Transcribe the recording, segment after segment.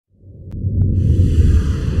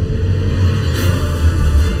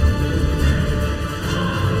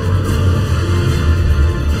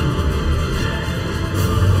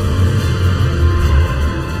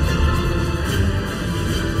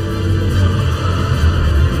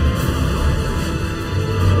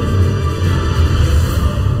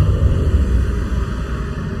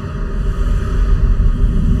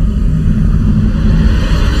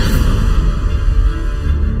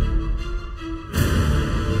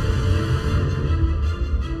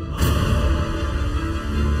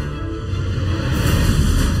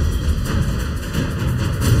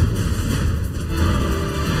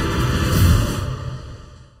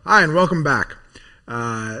Hi, and welcome back.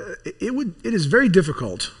 It is very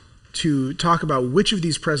difficult to talk about which of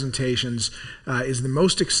these presentations is the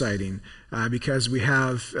most exciting because we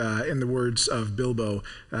have, in the words of Bilbo,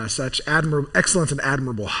 such excellent and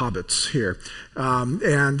admirable hobbits here.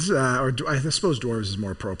 Or I suppose dwarves is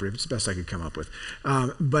more appropriate. It's the best I could come up with.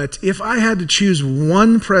 But if I had to choose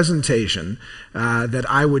one presentation that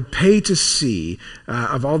I would pay to see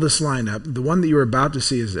of all this lineup, the one that you're about to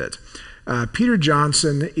see is it. Peter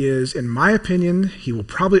Johnsson is, in my opinion, he will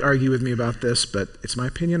probably argue with me about this, but it's my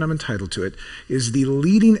opinion, I'm entitled to it, is the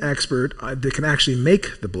leading expert that can actually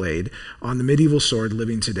make the blade on the medieval sword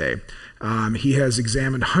living today. He has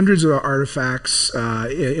examined hundreds of artifacts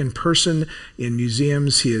in person, in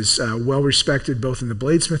museums. He is well respected both in the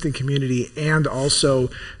bladesmithing community and also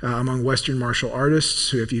among Western martial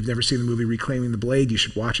artists. So if you've never seen the movie Reclaiming the Blade, you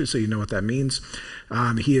should watch it so you know what that means.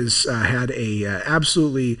 He has had a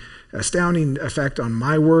absolutely astounding effect on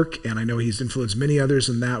my work, and I know he's influenced many others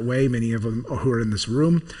in that way, many of them who are in this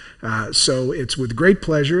room. So it's with great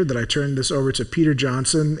pleasure that I turn this over to Peter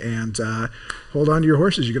Johnsson, and hold on to your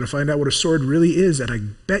horses. You're going to find out what a sword really is, and I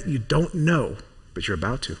bet you don't know, but you're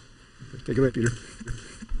about to. Take it away, Peter.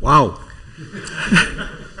 Wow.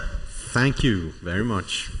 Thank you very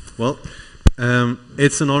much. Well,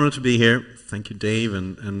 it's an honor to be here. Thank you, Dave,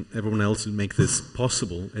 and everyone else who make this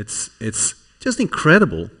possible. It's just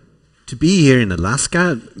incredible to be here in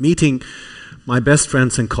Alaska, meeting my best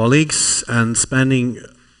friends and colleagues, and spending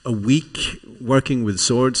a week working with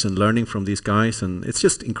swords and learning from these guys, and it's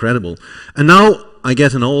just incredible. And now I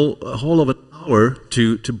get a whole of an hour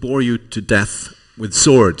to bore you to death with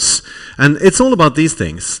swords. And it's all about these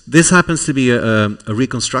things. This happens to be a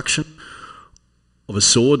reconstruction of a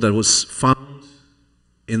sword that was found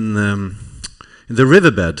in the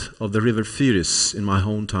riverbed of the river Fyris in my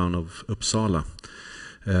hometown of Uppsala.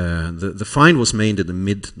 The find was made in the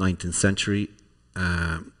mid-19th century.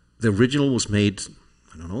 The original was made,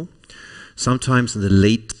 I don't know, sometimes in the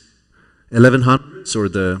late 1100s or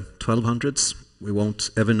the 1200s. We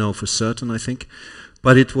won't ever know for certain, I think.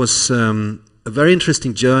 But it was a very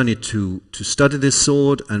interesting journey to study this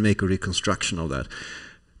sword and make a reconstruction of that.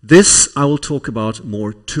 This I will talk about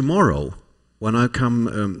more tomorrow, when I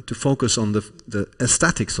come to focus on the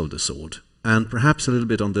aesthetics of the sword, and perhaps a little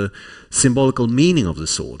bit on the symbolical meaning of the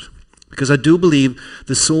sword. Because I do believe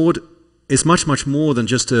the sword is much, much more than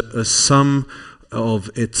just a sum of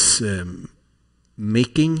its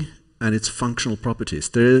making and its functional properties.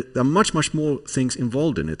 There are much, much more things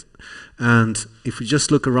involved in it. And if we just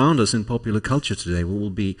look around us in popular culture today, we will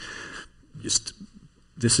be just,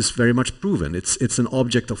 this is very much proven. It's an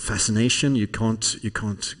object of fascination. You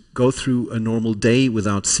can't go through a normal day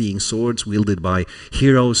without seeing swords wielded by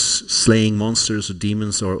heroes slaying monsters or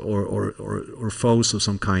demons or foes of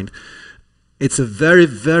some kind. It's a very,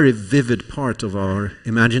 very vivid part of our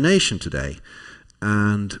imagination today.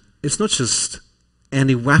 And it's not just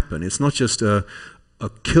any weapon. It's not just a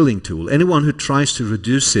killing tool. Anyone who tries to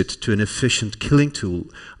reduce it to an efficient killing tool,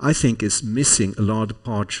 I think, is missing a large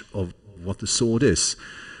part of what the sword is.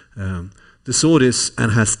 The sword is,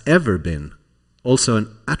 and has ever been, also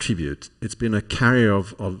an attribute. It's been a carrier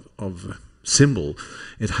of symbol.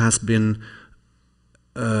 It has been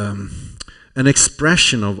an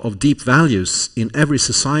expression of deep values in every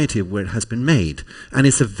society where it has been made. And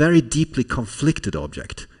it's a very deeply conflicted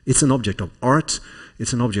object. It's an object of art.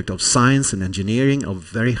 It's an object of science and engineering, of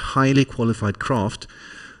very highly qualified craft.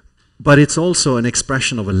 But it's also an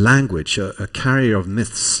expression of a language, a carrier of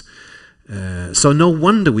myths. So no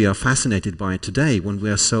wonder we are fascinated by it today, when we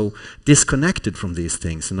are so disconnected from these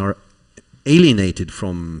things and are alienated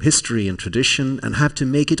from history and tradition and have to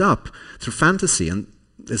make it up through fantasy. And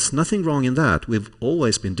there's nothing wrong in that. We've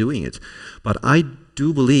always been doing it. But I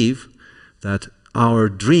do believe that our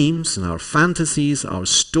dreams and our fantasies, our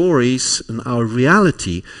stories and our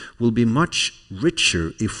reality will be much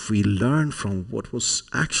richer if we learn from what was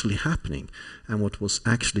actually happening and what was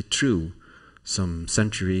actually true some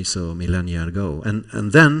centuries or millennia ago.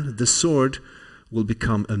 And then the sword will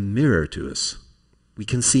become a mirror to us. We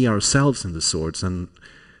can see ourselves in the swords, and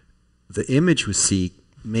the image we see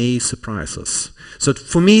may surprise us. So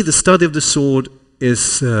for me, the study of the sword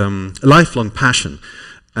is a lifelong passion.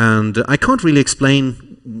 And I can't really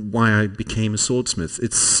explain why I became a swordsmith.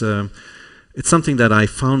 It's something that I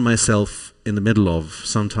found myself in the middle of,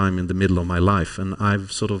 sometime in the middle of my life. And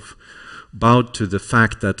I've sort of bowed to the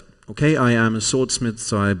fact that, okay, I am a swordsmith,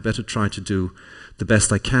 so I better try to do the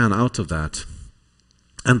best I can out of that.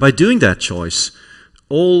 And by doing that choice,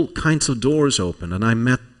 all kinds of doors opened, and I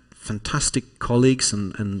met fantastic colleagues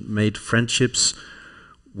and made friendships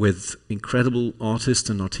with incredible artists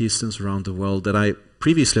and artisans around the world that I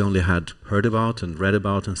previously only had heard about and read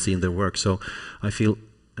about and seen their work. So I feel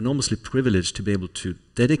enormously privileged to be able to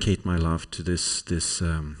dedicate my life to this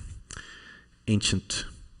ancient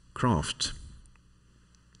craft.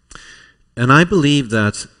 And I believe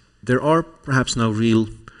that there are perhaps no real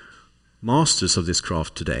masters of this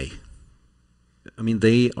craft today. I mean,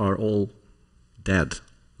 they are all dead,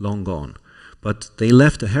 long gone. But they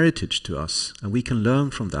left a heritage to us, and we can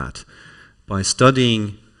learn from that by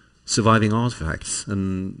studying surviving artifacts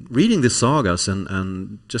and reading the sagas.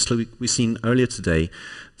 And just like we've seen earlier today,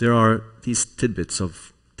 there are these tidbits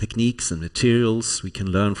of techniques and materials we can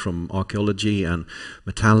learn from archaeology and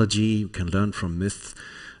metallurgy, we can learn from myth.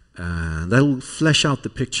 That will flesh out the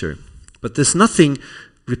picture. But there's nothing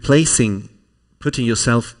replacing putting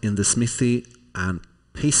yourself in the smithy and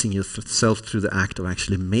pacing yourself through the act of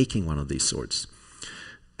actually making one of these swords.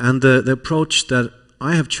 And the approach that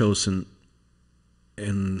I have chosen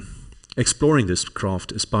in exploring this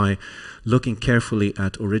craft is by looking carefully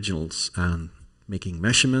at originals and making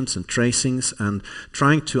measurements and tracings and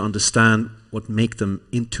trying to understand what make them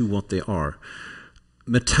into what they are.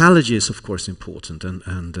 Metallurgy is of course important and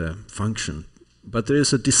function, but there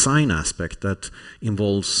is a design aspect that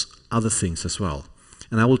involves other things as well.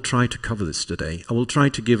 And I will try to cover this today. I will try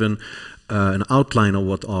to give an outline of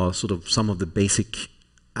what are sort of some of the basic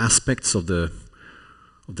aspects of the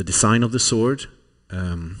design of the sword.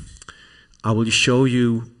 I will show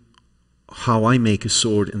you how I make a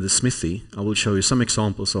sword in the smithy. I will show you some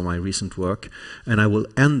examples of my recent work, and I will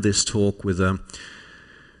end this talk with a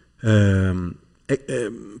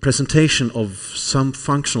presentation of some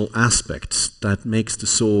functional aspects that makes the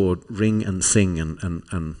sword ring and sing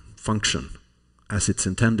and function as it's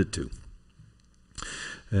intended to.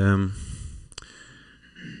 And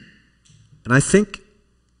I think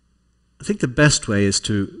the best way is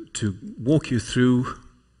to walk you through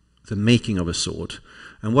the making of a sword.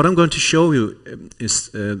 And what I'm going to show you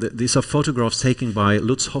is these are photographs taken by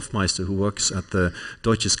Lutz Hofmeister, who works at the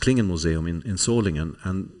Deutsches Klingenmuseum in Solingen.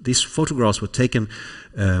 And these photographs were taken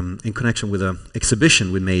in connection with an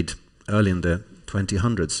exhibition we made early in the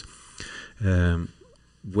 2000s,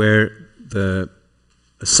 where the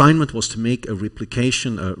assignment was to make a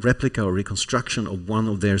replica or reconstruction of one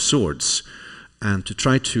of their swords, and to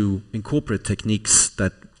try to incorporate techniques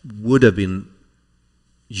that would have been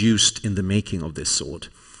used in the making of this sword.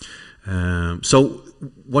 So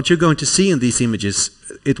what you're going to see in these images,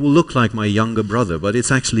 it will look like my younger brother, but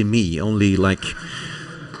it's actually me, only like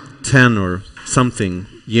 10 or something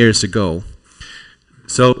years ago.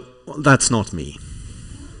 So that's not me.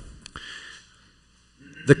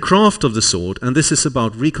 The craft of the sword, and this is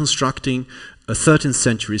about reconstructing a 13th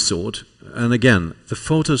century sword. And again, the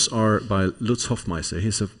photos are by Lutz Hofmeister.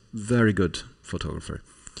 He's a very good photographer.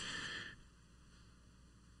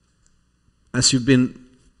 As you've been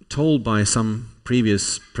told by some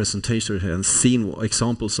previous presentator here and seen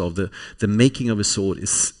examples of, the making of a sword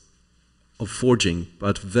is of forging,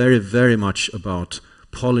 but very, very much about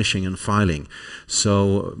polishing and filing.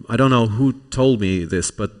 So I don't know who told me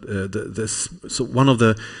this, but so one of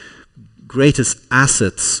the greatest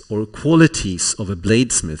assets or qualities of a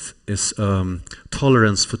bladesmith is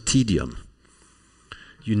tolerance for tedium.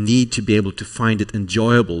 You need to be able to find it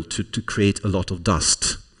enjoyable to create a lot of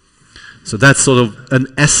dust. So that's sort of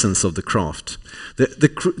an essence of the craft.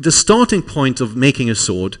 The starting point of making a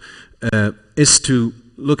sword is to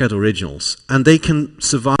look at originals, and they can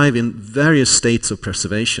survive in various states of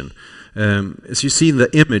preservation. As you see in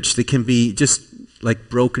the image, they can be just like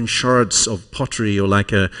broken shards of pottery or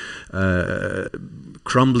like a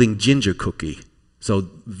crumbling ginger cookie.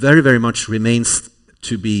 So very, very much remains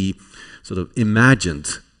to be sort of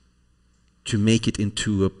imagined to make it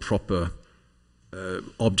into a proper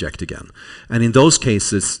object again. And in those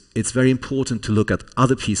cases, it's very important to look at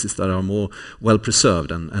other pieces that are more well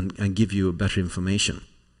preserved and give you better information.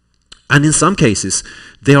 And in some cases,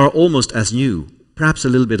 they are almost as new. Perhaps a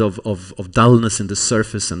little bit of dullness in the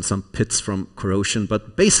surface and some pits from corrosion,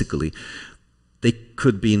 but basically they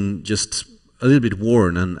could be just a little bit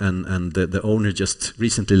worn and the owner just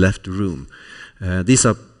recently left the room. These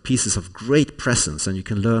are pieces of great presence, and you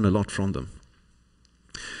can learn a lot from them.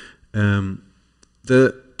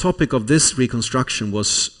 The topic of this reconstruction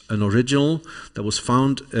was an original that was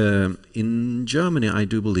found in Germany, I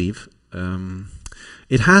do believe.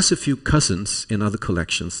 It has a few cousins in other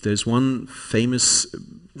collections. There's one famous,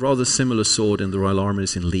 rather similar sword in the Royal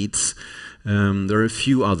Armouries in Leeds. There are a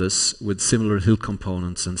few others with similar hilt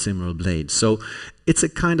components and similar blades. So it's a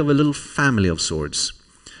kind of a little family of swords.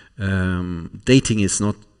 Dating is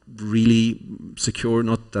not really secure,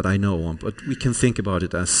 not that I know of, but we can think about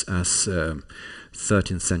it as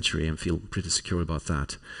 13th century and feel pretty secure about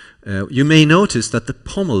that. You may notice that the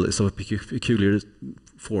pommel is of a peculiar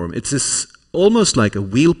form. It's almost like a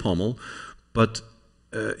wheel pommel, but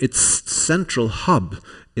its central hub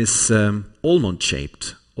is almond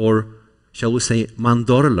shaped, or shall we say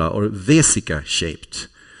mandorla or vesica shaped,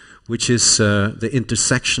 which is the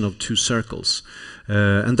intersection of two circles.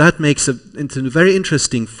 And that makes it into a very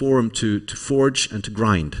interesting form to forge and to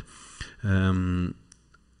grind.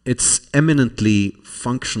 It's eminently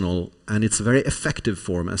functional, and it's a very effective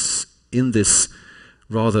form, as in this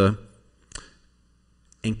rather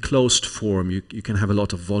enclosed form you can have a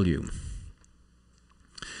lot of volume.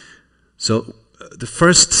 So the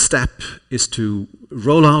first step is to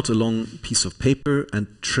roll out a long piece of paper and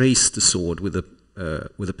trace the sword with a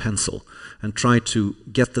pencil, and try to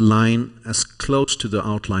get the line as close to the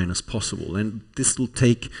outline as possible. And this will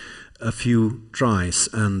take a few tries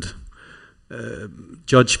and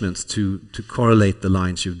judgments to correlate the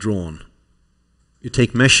lines you've drawn. You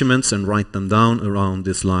take measurements and write them down around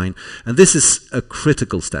this line, and this is a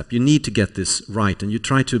critical step. You need to get this right, and you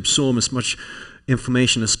try to absorb as much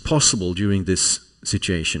information as possible during this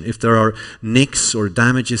situation. If there are nicks or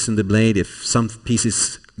damages in the blade, if some piece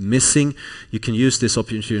is missing, you can use this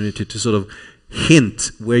opportunity to sort of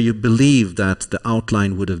hint where you believe that the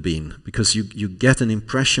outline would have been, because you get an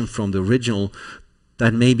impression from the original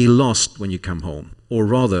that may be lost when you come home, or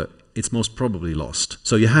rather it's most probably lost.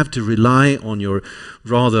 So you have to rely on your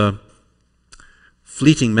rather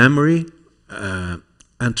fleeting memory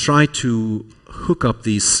and try to hook up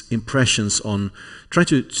these impressions on, try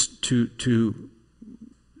to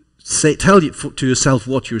tell to yourself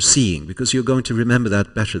what you're seeing, because you're going to remember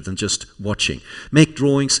that better than just watching. Make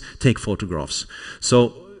drawings, take photographs.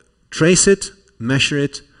 So trace it, measure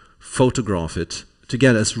it, photograph it, to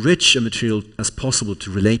get as rich a material as possible to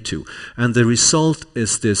relate to. And the result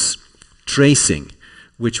is this tracing,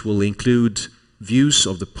 which will include views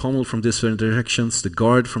of the pommel from different directions, the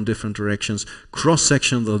guard from different directions,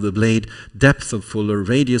 cross-section of the blade, depth of fuller,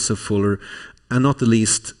 radius of fuller, and not the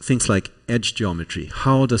least, things like edge geometry.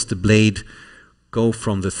 How does the blade go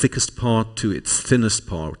from the thickest part to its thinnest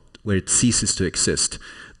part, where it ceases to exist?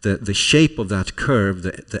 The shape of that curve,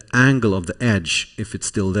 the angle of the edge, if it's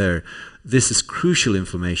still there, this is crucial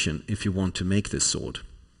information if you want to make this sword.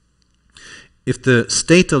 If the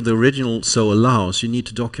state of the original so allows, you need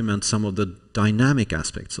to document some of the dynamic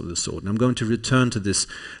aspects of the sword. And I'm going to return to this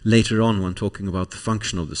later on when talking about the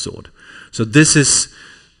function of the sword. So this is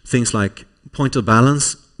things like point of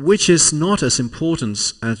balance, which is not as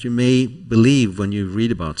important as you may believe when you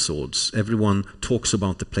read about swords. Everyone talks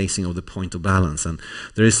about the placing of the point of balance, and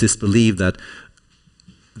there is this belief that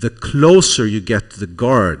the closer you get to the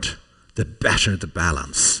guard, the better the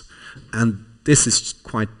balance. And this is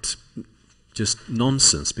quite just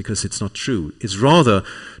nonsense, because it's not true. It's rather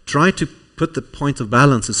try to put the point of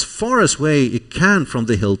balance as far as away you can from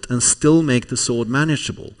the hilt and still make the sword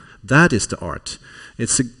manageable. That is the art.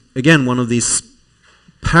 It's again one of these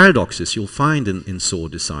paradoxes you'll find in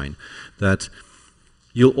sword design, that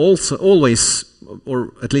you'll also always,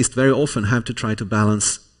 or at least very often, have to try to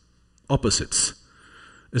balance opposites.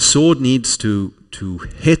 A sword needs to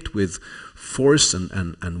hit with force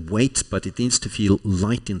and weight, but it needs to feel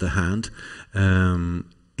light in the hand.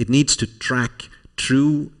 It needs to track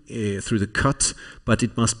true through the cut, but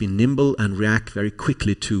it must be nimble and react very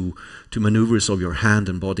quickly to maneuvers of your hand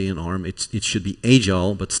and body and arm. It should be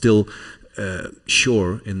agile, but still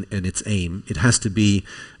sure in its aim. It has to be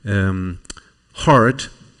hard,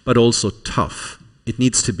 but also tough. It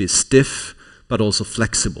needs to be stiff, but also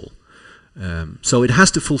flexible. So it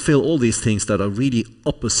has to fulfill all these things that are really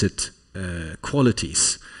opposite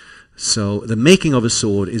qualities. So the making of a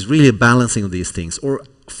sword is really a balancing of these things, or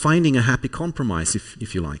finding a happy compromise,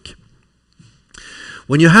 if you like.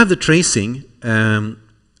 When you have the tracing and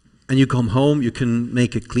you come home, you can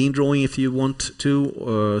make a clean drawing if you want to,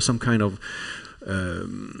 or some kind of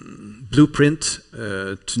blueprint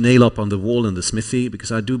to nail up on the wall in the smithy,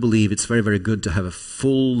 because I do believe it's very, very good to have a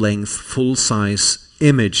full-length, full-size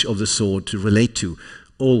image of the sword to relate to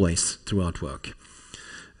always throughout work.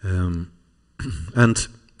 And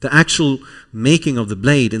the actual making of the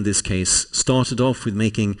blade in this case started off with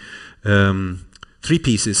making 3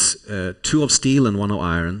 pieces, 2 of steel and 1 of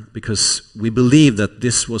iron, because we believe that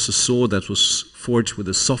this was a sword that was forged with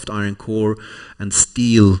a soft iron core and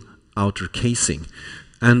steel outer casing.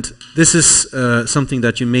 And this is something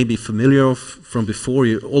that you may be familiar of from before.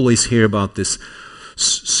 You always hear about this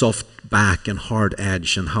soft back and hard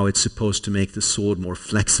edge and how it's supposed to make the sword more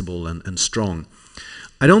flexible and strong.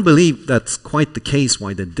 I don't believe that's quite the case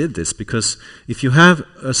why they did this, because if you have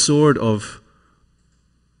a sword of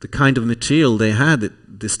the kind of material they had at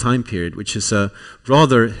this time period, which is a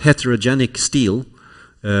rather heterogenic steel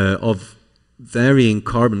of varying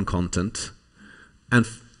carbon content, and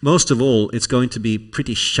most of all, it's going to be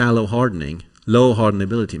pretty shallow hardening, low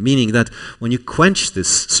hardenability, meaning that when you quench this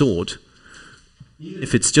sword,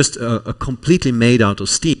 if it's just a completely made out of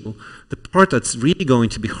steel, the part that's really going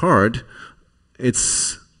to be hard,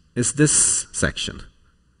 is this section.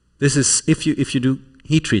 This is if you do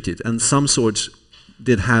heat treat it, and some swords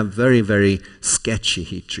did have very, very sketchy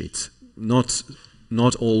heat treats.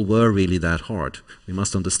 Not all were really that hard. We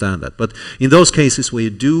must understand that. But in those cases where you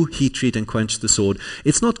do heat treat and quench the sword,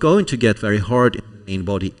 it's not going to get very hard in the main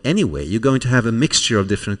body anyway. You're going to have a mixture of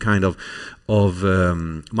different kind of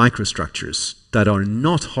microstructures that are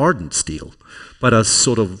not hardened steel, but are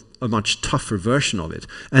sort of a much tougher version of it.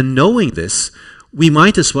 And knowing this, we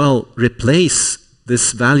might as well replace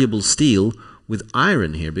this valuable steel with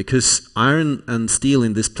iron here, because iron and steel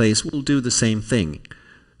in this place will do the same thing.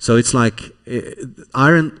 So it's like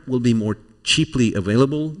iron will be more cheaply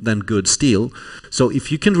available than good steel. So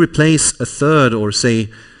if you can replace a third or say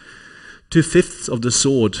 2/5 of the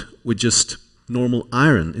sword with just normal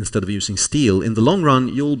iron instead of using steel, in the long run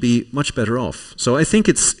you'll be much better off. So I think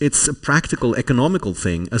it's a practical, economical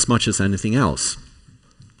thing as much as anything else.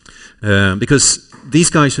 Because these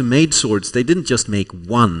guys who made swords, they didn't just make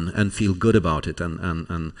one and feel good about it,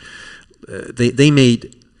 and they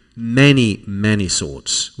made many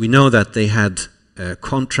swords. We know that they had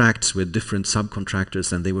contracts with different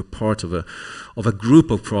subcontractors, and they were part of a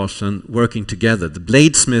group of craftsmen working together. The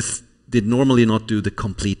bladesmith did normally not do the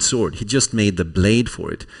complete sword. He just made the blade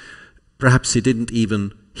for it. Perhaps he didn't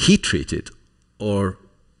even heat treat it, or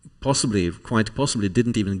quite possibly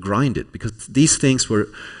didn't even grind it, because these things were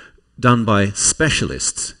done by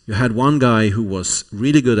specialists. You had one guy who was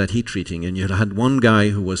really good at heat treating, and you had one guy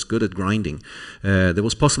who was good at grinding. There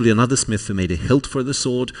was possibly another smith who made a hilt for the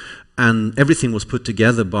sword, and everything was put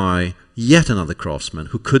together by yet another craftsman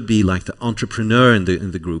who could be like the entrepreneur in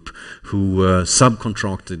the group, who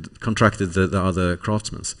contracted the other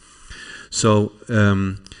craftsmen. So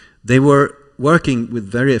they were working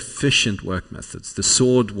with very efficient work methods. The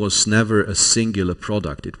sword was never a singular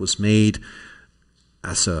product. It was made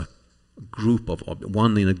as a group of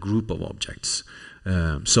one in a group of objects.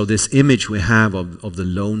 So this image we have of the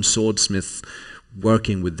lone swordsmith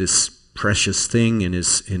working with this precious thing in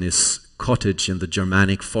his cottage in the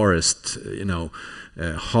Germanic forest,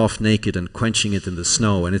 half naked and quenching it in the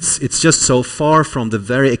snow, and it's just so far from the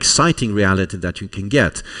very exciting reality that you can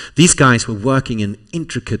get. These guys were working in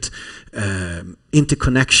intricate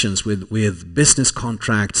interconnections with business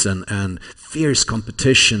contracts and fierce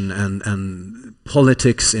competition and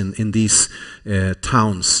politics in these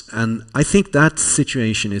towns. And I think that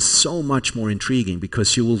situation is so much more intriguing,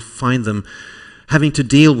 because you will find them having to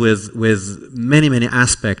deal with many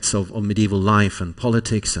aspects of medieval life and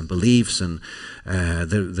politics and beliefs and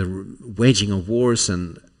the waging of wars,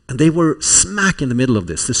 and they were smack in the middle of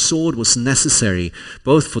this. The sword was necessary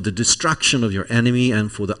both for the destruction of your enemy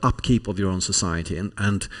and for the upkeep of your own society.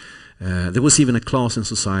 And there was even a class in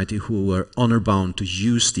society who were honor-bound to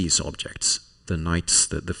use these objects, the knights,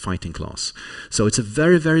 the fighting class. So it's a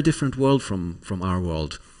very different world from our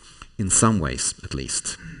world, in some ways at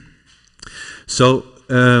least. So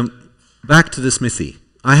back to the smithy.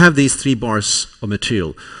 I have these 3 bars of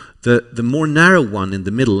material. The more narrow one in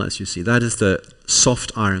the middle, as you see, that is the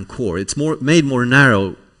soft iron core. It's made more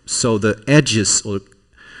narrow, so the edges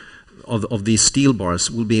of these steel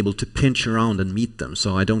bars will be able to pinch around and meet them,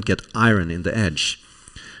 so I don't get iron in the edge.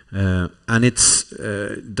 And it's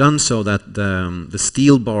done so that the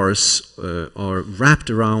steel bars are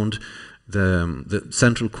wrapped around the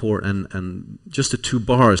central core, and just the 2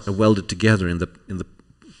 bars are welded together in the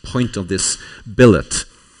point of this billet.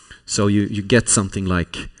 So you get something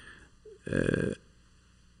like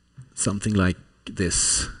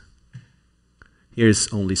this. Here's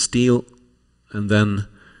only steel, and then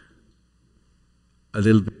a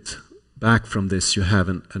little bit back from this you have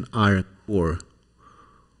an iron core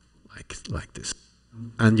like this.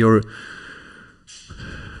 And your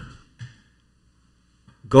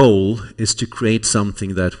goal is to create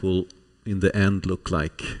something that will in the end look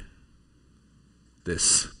like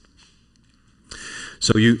this.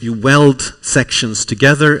 So you weld sections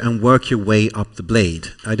together and work your way up the blade.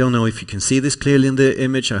 I don't know if you can see this clearly in the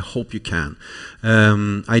image. I hope you can.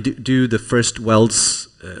 I do the first welds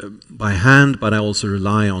by hand, but I also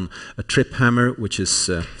rely on a trip hammer, which is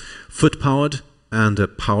foot powered, and a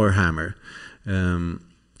power hammer. And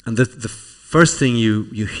the first thing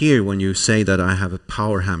you hear when you say that I have a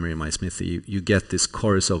power hammer in my smithy, you get this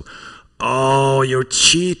chorus of, "Oh, you're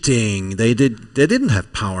cheating! They didn't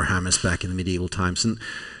have power hammers back in the medieval times." And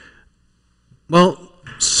well,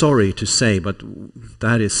 sorry to say, but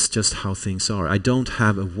that is just how things are. I don't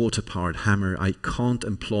have a water-powered hammer. I can't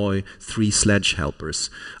employ 3 sledge helpers.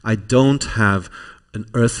 I don't have an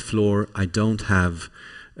earth floor. I don't have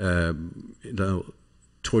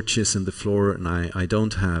torches in the floor, and I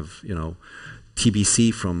don't have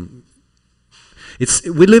TBC from.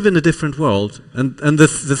 We live in a different world, and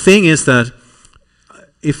the thing is that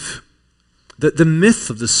if the myth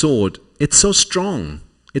of the sword, it's so strong.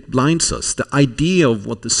 It blinds us. The idea of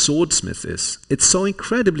what the swordsmith is, it's so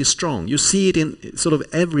incredibly strong. You see it in sort of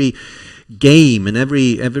every game and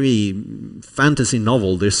every fantasy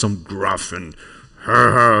novel. There's some gruff and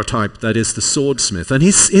type that is the swordsmith, and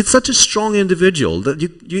he's such a strong individual that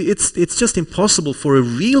it's just impossible for a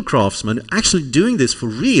real craftsman actually doing this for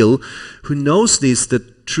real, who knows the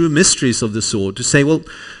true mysteries of the sword, to say, well,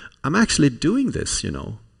 I'm actually doing this,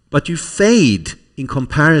 But you fade in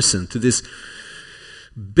comparison to this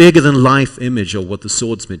bigger-than-life image of what the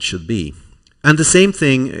swordsmith should be. And the same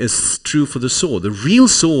thing is true for the sword. The real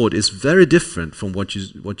sword is very different from what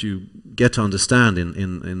you get to understand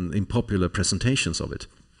in popular presentations of it.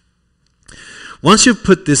 Once you've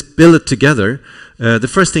put this billet together,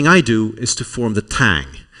 the first thing I do is to form the tang.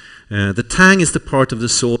 The tang is the part of the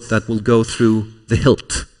sword that will go through the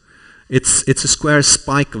hilt. It's a square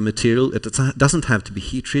spike of material. It doesn't have to be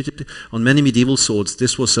heat treated. On many medieval swords,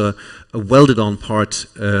 this was a welded on part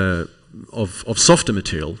of softer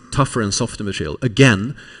material, tougher and softer material.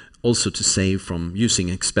 Again, also to save from using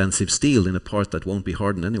expensive steel in a part that won't be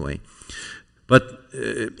hardened anyway. But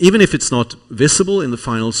even if it's not visible in the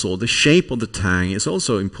final sword, the shape of the tang is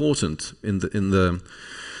also important in the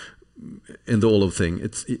all of thing.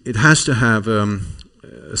 It has to have a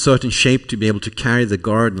certain shape to be able to carry the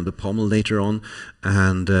guard and the pommel later on,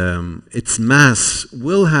 and its mass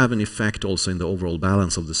will have an effect also in the overall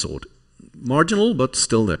balance of the sword. Marginal, but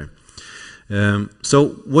still there. So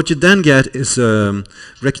what you then get is a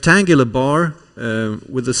rectangular bar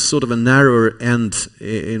with a sort of a narrower end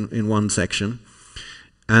in one section,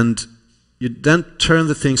 and you then turn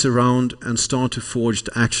the things around and start to forge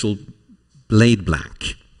the actual blade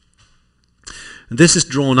blank. And this is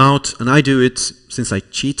drawn out, and I do it, since I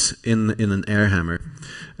cheat, in an air hammer.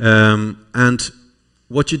 And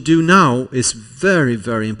what you do now is very,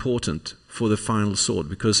 very important for the final sword,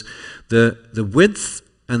 because the width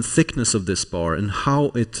and thickness of this bar and how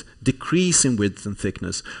it decreases in width and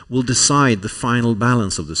thickness will decide the final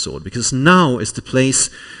balance of the sword, because now is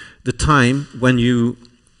the time when you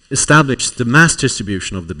establish the mass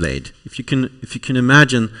distribution of the blade. If you can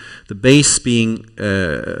imagine the base being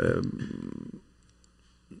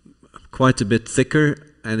quite a bit thicker,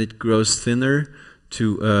 and it grows thinner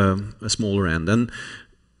to a smaller end, and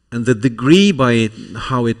the degree by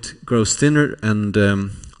how it grows thinner and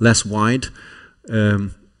less wide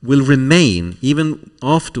will remain even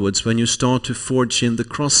afterwards. When you start to forge in the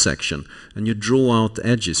cross section and you draw out the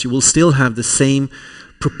edges, you will still have the same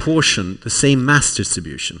proportion, the same mass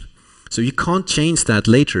distribution. So you can't change that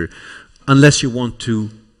later unless you want to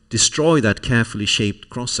destroy that carefully shaped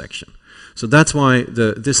cross section. So that's why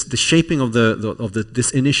the shaping of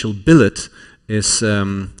this initial billet is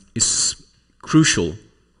crucial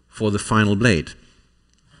for the final blade.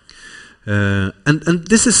 And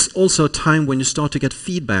this is also a time when you start to get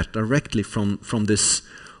feedback directly from this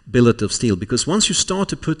billet of steel, because once you start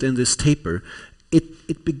to put in this taper,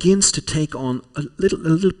 it begins to take on a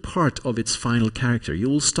little part of its final character. You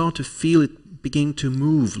will start to feel it begin to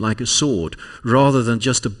move like a sword rather than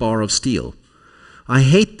just a bar of steel. I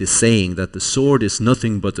hate this saying that the sword is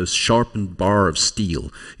nothing but a sharpened bar of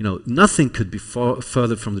steel. Nothing could be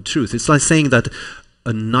further from the truth. It's like saying that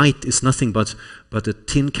a knight is nothing but a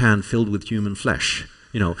tin can filled with human flesh.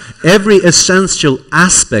 Every essential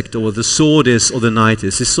aspect of what the sword is or the knight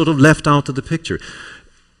is sort of left out of the picture.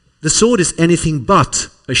 The sword is anything but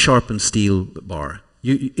a sharpened steel bar.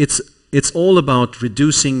 It's all about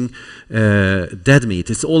reducing dead meat.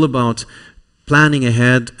 It's all about planning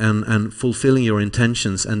ahead and fulfilling your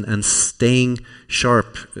intentions and staying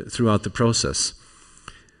sharp throughout the process.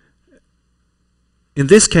 In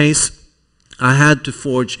this case, I had to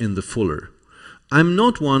forge in the fuller. I'm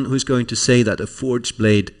not one who's going to say that a forged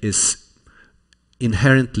blade is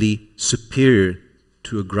inherently superior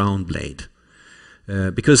to a ground blade.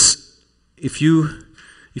 Because if you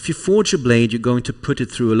forge a blade, you're going to put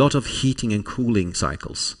it through a lot of heating and cooling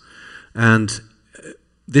cycles. And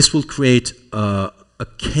this will create a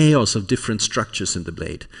chaos of different structures in the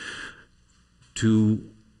blade. To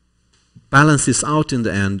balance this out in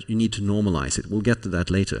the end, you need to normalize it. We'll get to that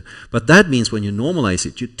later. But that means when you normalize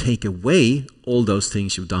it, you take away all those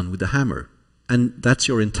things you've done with the hammer. And that's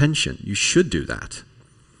your intention. You should do that.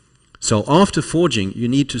 So after forging, you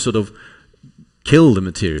need to sort of kill the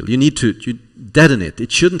material. You need to deaden it.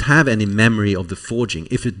 It shouldn't have any memory of the forging.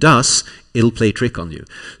 If it does, it'll play trick on you.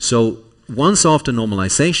 So once after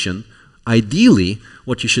normalization, ideally,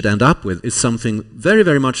 what you should end up with is something very,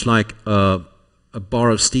 very much like a bar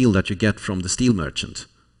of steel that you get from the steel merchant.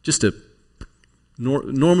 Just a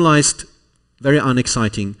normalized, very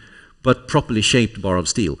unexciting, but properly shaped bar of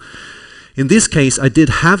steel. In this case, I did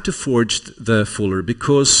have to forge the fuller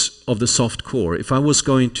because of the soft core. If I was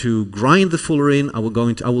going to grind the fuller in, I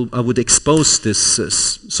would expose this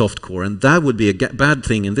soft core, and that would be a bad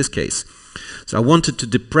thing in this case. So I wanted to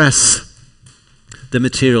depress the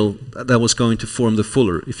material that was going to form the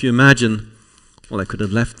fuller. If you imagine, well, I could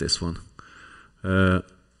have left this one.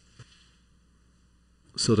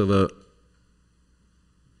 Sort of a,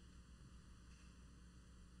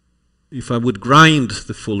 if I would grind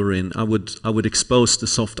the fuller in, I would expose the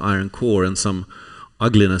soft iron core and some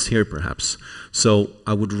ugliness here perhaps. So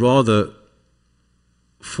I would rather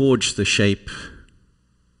forge the shape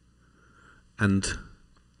and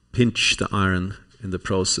pinch the iron in the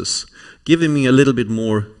process, giving me a little bit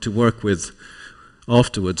more to work with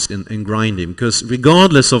afterwards in grinding, because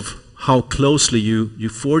regardless of how closely you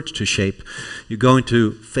forge to shape, you're going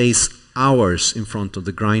to face hours in front of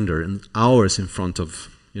the grinder and hours in front of,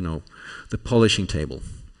 the polishing table.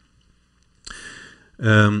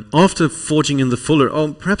 After forging in the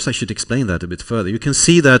fuller, perhaps I should explain that a bit further. You can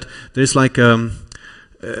see that there's like a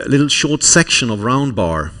little short section of round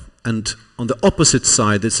bar, and on the opposite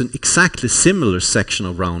side there's an exactly similar section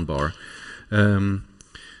of round bar. And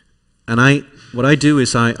what I do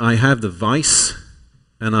is I have the vise,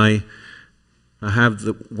 and I have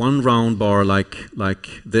the one round bar like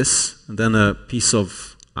this, and then a piece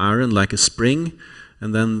of iron like a spring,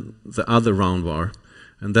 and then the other round bar,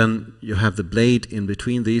 and then you have the blade in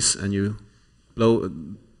between these, and you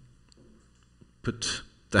put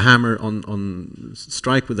the hammer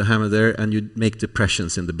strike with the hammer there, and you make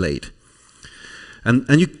depressions in the blade.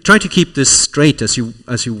 And you try to keep this straight as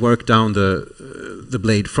you work down the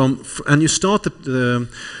blade and you start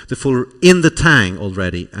the fuller in the tang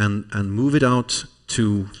already, and move it out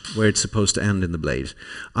to where it's supposed to end in the blade.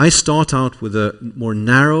 I start out with a more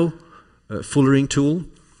narrow fullering tool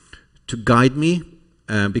to guide me,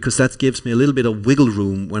 because that gives me a little bit of wiggle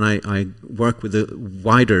room when I work with the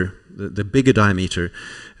wider, the bigger diameter,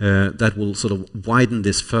 that will sort of widen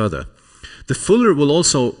this further. The fuller will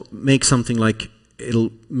also make something like,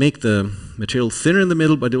 it'll make the material thinner in the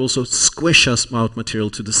middle, but it also squishes out material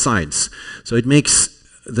to the sides. So it makes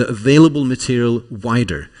the available material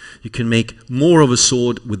wider. You can make more of a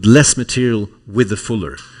sword with less material with the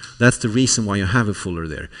fuller. That's the reason why you have a fuller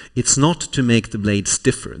there. It's not to make the blade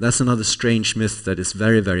stiffer. That's another strange myth that is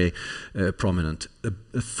very, very prominent.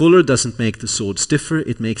 A fuller doesn't make the sword stiffer,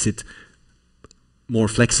 it makes it more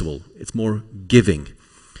flexible. It's more giving,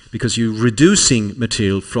 because you're reducing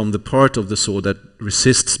material from the part of the sword that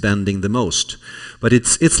resists bending the most. But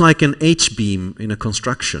it's like an H-beam in a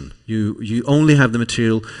construction. You only have the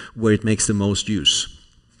material where it makes the most use.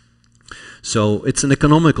 So it's an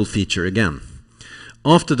economical feature again.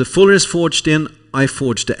 After the fuller is forged in, I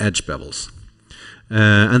forge the edge bevels.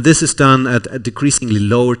 And this is done at a decreasingly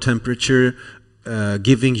lower temperature,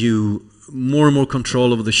 giving you more and more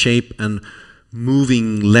control over the shape and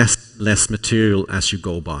moving less material as you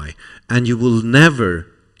go by. And you will never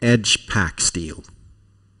edge pack steel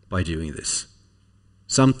by doing this.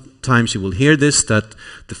 Sometimes you will hear this, that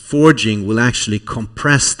the forging will actually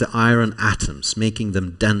compress the iron atoms, making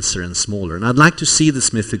them denser and smaller. And I'd like to see the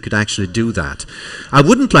smith who could actually do that. I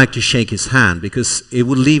wouldn't like to shake his hand, because it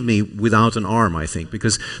would leave me without an arm, I think,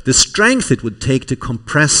 because the strength it would take to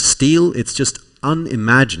compress steel, it's just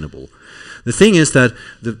unimaginable. The thing is that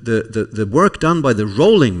the work done by the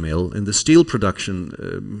rolling mill in the steel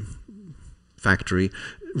production factory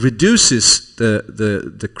reduces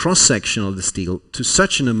the cross-section of the steel to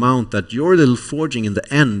such an amount that your little forging in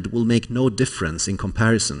the end will make no difference in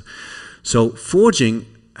comparison. So forging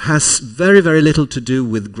has very, very little to do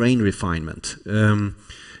with grain refinement.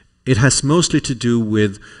 It has mostly to do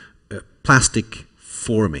with plastic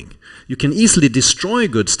forming. You can easily destroy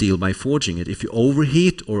good steel by forging it if you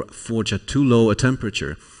overheat or forge at too low a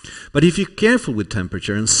temperature. But if you're careful with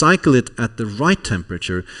temperature and cycle it at the right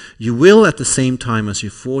temperature, you will, at the same time as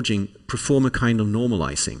you're forging, perform a kind of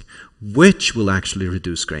normalizing, which will actually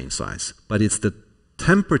reduce grain size. But it's the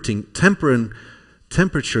temperature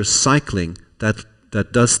cycling that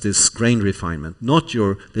that does this grain refinement, not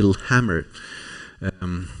your little hammer.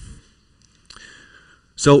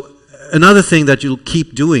 So another thing that you'll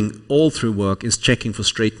keep doing all through work is checking for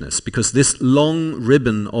straightness, because this long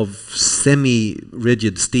ribbon of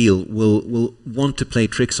semi-rigid steel will want to play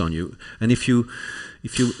tricks on you. And if you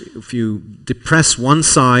depress one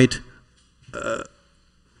side,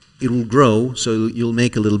 it will grow, so you'll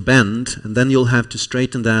make a little bend, and then you'll have to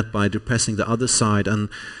straighten that by depressing the other side, and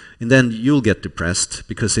then you'll get depressed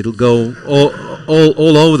because it'll go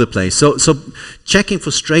all over the place. So checking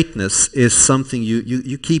for straightness is something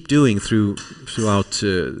you keep doing throughout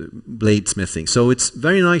bladesmithing. So it's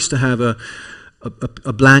very nice to have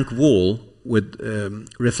a blank wall with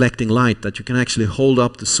reflecting light that you can actually hold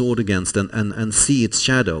up the sword against and see its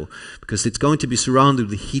shadow, because it's going to be surrounded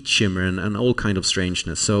with heat shimmer and all kind of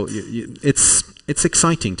strangeness. So it's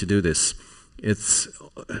exciting to do this. It's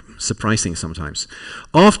surprising sometimes.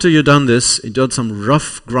 After you've done this, you done some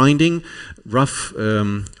rough grinding, rough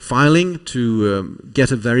filing to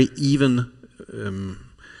get a very even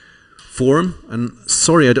form. And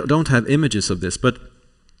sorry, I don't have images of this, but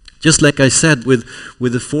just like I said with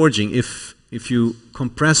the forging, if you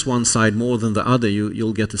compress one side more than the other,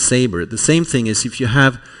 you'll get a saber. The same thing is if you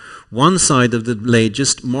have one side of the blade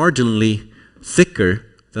just marginally thicker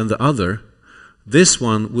than the other, this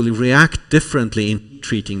one will react differently in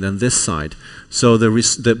treating than this side. So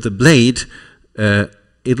the blade,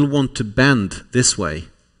 it'll want to bend this way.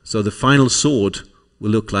 So the final sword will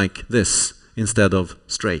look like this instead of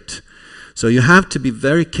straight. So you have to be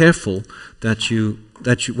very careful that you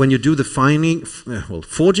when you do the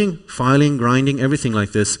forging, filing, grinding, everything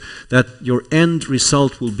like this, that your end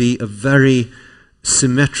result will be a very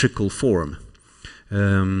symmetrical form.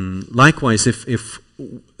 Likewise, if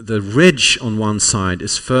the ridge on one side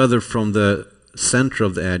is further from the center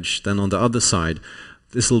of the edge than on the other side,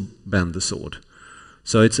 this will bend the sword.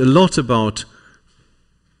 So it's a lot about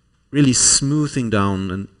really smoothing down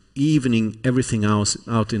and evening everything else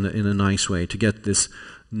out in a nice way to get this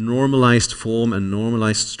normalized form and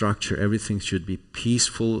normalized structure. Everything should be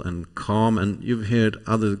peaceful and calm, and you've heard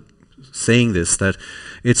others saying this, that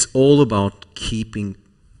it's all about keeping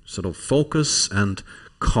sort of focus and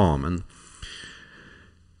calm. And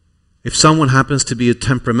if someone happens to be a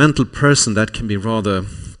temperamental person, that can be rather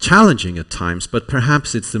challenging at times, but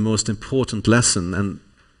perhaps it's the most important lesson and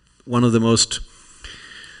one of the most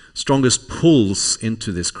strongest pulls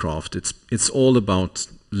into this craft. It's all about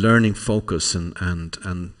learning focus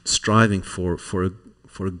and striving for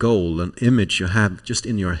a goal, an image you have just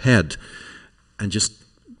in your head, and just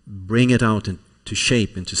bring it out into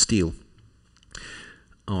shape, into steel.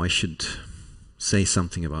 Oh, I should say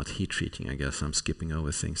something about heat treating. I guess I'm skipping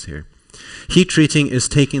over things here. Heat treating is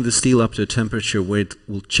taking the steel up to a temperature where it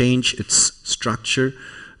will change its structure,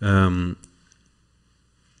 and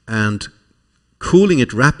cooling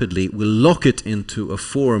it rapidly will lock it into a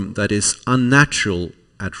form that is unnatural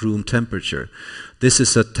at room temperature. This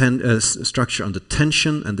is a structure under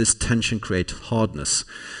tension, and this tension creates hardness.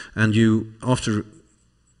 And you, after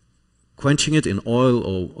quenching it in oil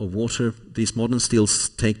or water, these modern steels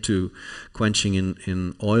take to quenching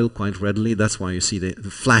in oil quite readily. That's why you see the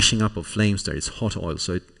flashing up of flames there. It's hot oil,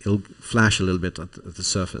 so it'll flash a little bit at the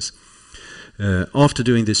surface. After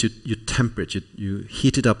doing this, you temper it, you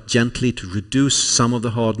heat it up gently to reduce some of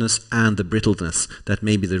the hardness and the brittleness that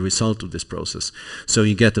may be the result of this process. So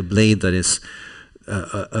you get a blade that is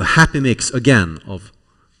a happy mix, again, of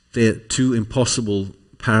the two impossible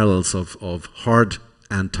parallels of hard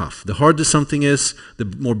and tough. The harder something is, the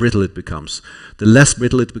more brittle it becomes. The less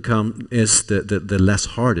brittle it is, the less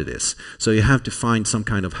hard it is. So you have to find some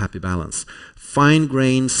kind of happy balance. Fine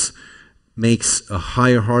grains makes a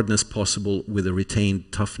higher hardness possible with a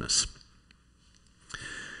retained toughness.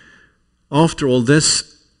 After all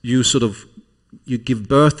this, you give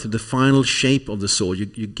birth to the final shape of the sword.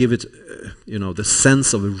 You give it, the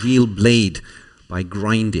sense of a real blade by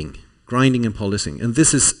grinding and polishing. And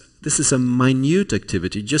this is a minute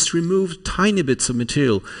activity. Just remove tiny bits of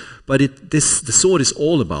material, but the sword is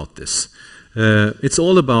all about this. It's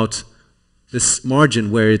all about this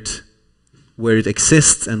margin where it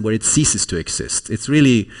exists and where it ceases to exist. It's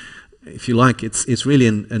really, if you like, it's really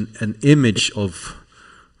an image of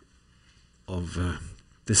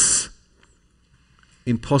this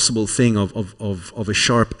impossible thing of a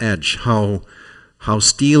sharp edge. How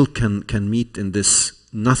steel can meet in this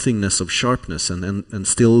nothingness of sharpness and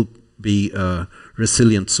still be a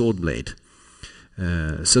resilient sword blade.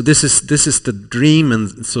 So this is the dream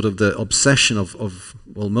and sort of the obsession of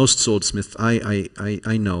most swordsmiths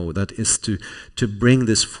I know, that is to bring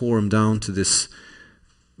this form down to this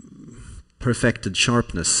perfected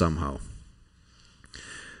sharpness somehow.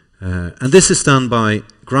 And this is done by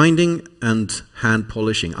grinding and hand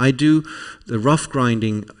polishing. I do the rough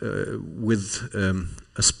grinding with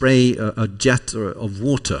a spray, a jet of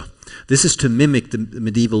water. This is to mimic the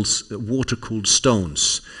medieval water-cooled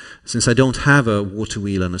stones. Since I don't have a water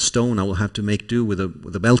wheel and a stone, I will have to make do with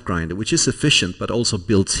a belt grinder, which is efficient but also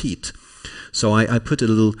builds heat. So I put a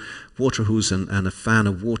little water hose and a fan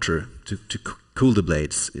of water to cool the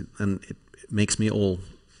blades, and it makes me all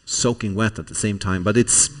soaking wet at the same time. But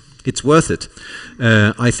it's worth it,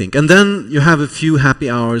 I think. And then you have a few happy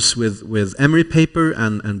hours with emery paper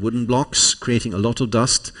and wooden blocks, creating a lot of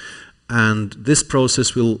dust. And this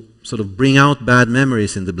process will sort of bring out bad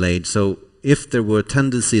memories in the blade. So if there were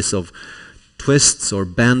tendencies of twists or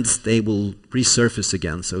bends, they will resurface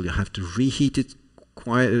again. So you have to reheat it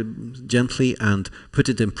quite gently and put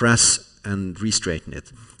it in press and re-straighten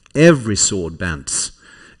it. Every sword bends,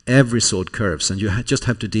 every sword curves, and you just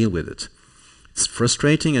have to deal with it. It's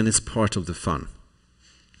frustrating and it's part of the fun.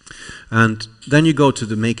 And then you go to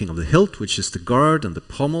the making of the hilt, which is the guard and the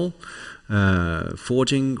pommel,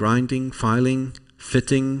 forging, grinding, filing,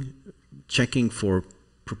 fitting, checking for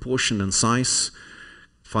proportion and size,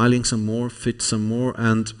 filing some more, fit some more,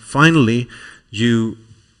 and finally you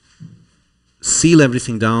seal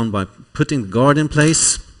everything down by putting the guard in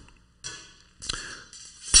place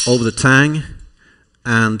over the tang,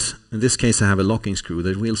 and in this case I have a locking screw.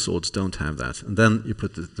 The real swords don't have that. And then you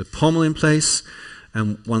put the pommel in place,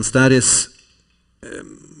 and once that is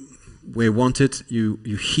where you want it, you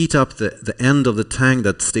heat up the end of the tang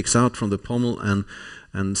that sticks out from the pommel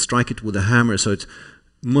and strike it with a hammer so it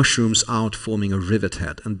mushrooms out, forming a rivet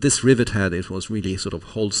head. And this rivet head, it was really sort of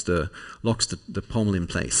locks the pommel in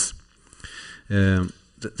place.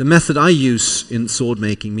 The method I use in sword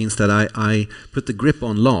making means that I put the grip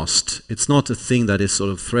on last. It's not a thing that is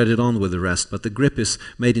sort of threaded on with the rest, but the grip is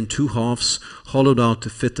made in two halves, hollowed out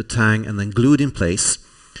to fit the tang, and then glued in place,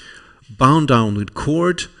 bound down with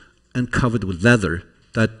cord and covered with leather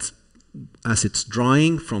that, as it's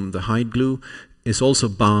drying from the hide glue, is also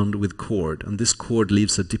bound with cord. And this cord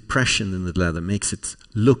leaves a depression in the leather, makes it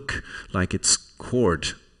look like it's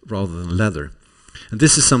cord rather than leather. And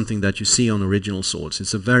this is something that you see on original swords.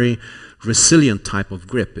 It's a very resilient type of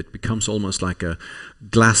grip. It becomes almost like a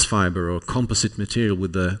glass fiber or composite material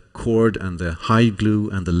with the cord and the hide glue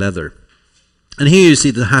and the leather. And here you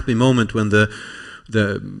see the happy moment when the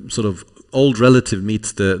sort of old relative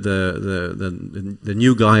meets the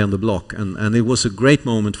new guy on the block. And it was a great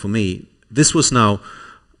moment for me. This was now,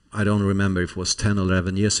 I don't remember if it was 10 or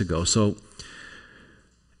 11 years ago. So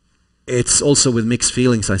it's also with mixed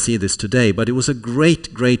feelings I see this today, but it was a great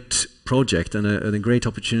project and a great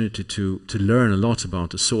opportunity to learn a lot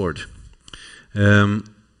about the sword. I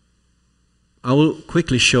will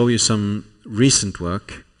quickly show you some recent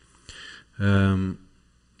work.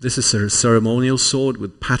 This is a ceremonial sword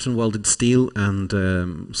with pattern welded steel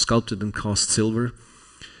and sculpted and cast silver.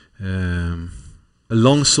 A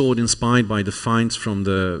long sword inspired by the finds from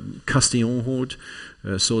the Castillon hoard,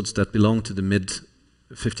 swords that belong to the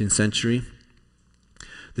mid-15th century.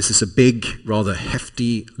 This is a big, rather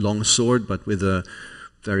hefty, long sword, but with a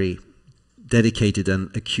very dedicated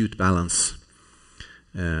and acute balance.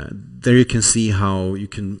 There you can see how you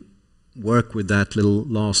can work with that little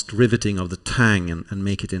last riveting of the tang and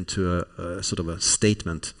make it into a sort of a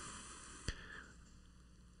statement.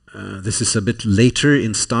 This is a bit later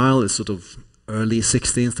in style. It's sort of early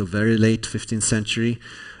 16th or very late 15th century.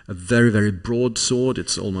 A very broad sword.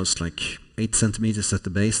 It's almost like 8 centimeters at the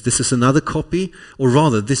base. This is another copy, or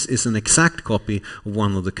rather this is an exact copy of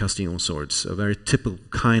one of the Castillon swords, a very typical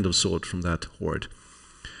kind of sword from that hoard.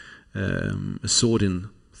 A sword in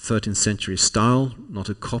 13th century style, not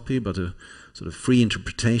a copy but a sort of free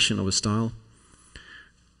interpretation of a style.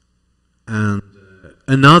 And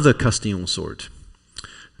another Castillon sword.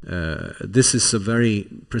 This is a very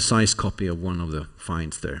precise copy of one of the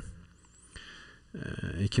finds there.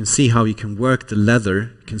 You can see how you can work the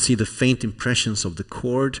leather. You can see the faint impressions of the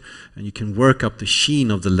cord, and you can work up the sheen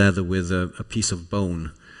of the leather with a piece of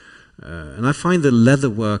bone. And I find the leather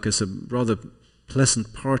work as a rather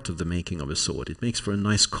pleasant part of the making of a sword. It makes for a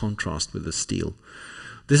nice contrast with the steel.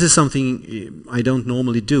 This is something I don't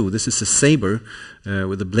normally do. This is a saber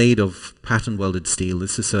with a blade of pattern welded steel.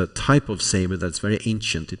 This is a type of saber that's very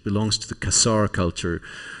ancient. It belongs to the Khazar culture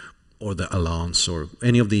or the Alans or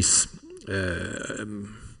any of these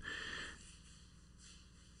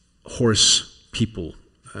horse people.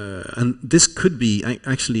 And this could be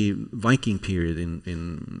actually Viking period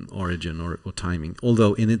in origin or timing,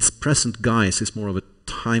 although in its present guise it's more of a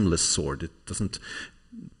timeless sword. It doesn't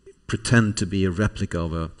pretend to be a replica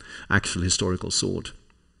of an actual historical sword.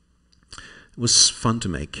 It was fun to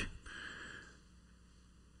make.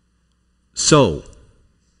 So,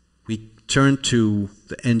 we turn to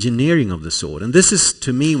the engineering of the sword. And this is,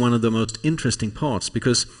 to me, one of the most interesting parts,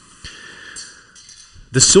 because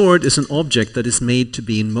the sword is an object that is made to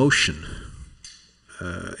be in motion.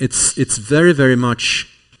 It's very, very much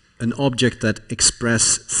an object that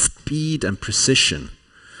expresses speed and precision,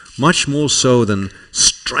 much more so than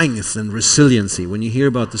strength and resiliency. When you hear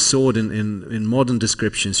about the sword in modern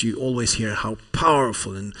descriptions, you always hear how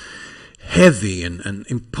powerful and heavy and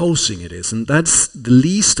imposing it is. And that's the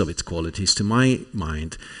least of its qualities to my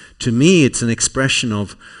mind. To me, it's an expression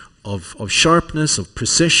of sharpness, of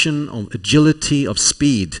precision, of agility, of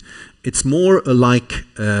speed. It's more like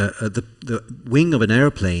the wing of an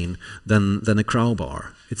airplane than a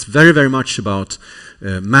crowbar. It's very, very much about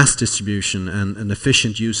mass distribution and an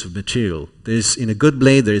efficient use of material. In a good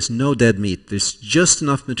blade, there is no dead meat. There's just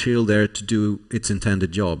enough material there to do its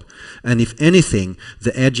intended job. And if anything,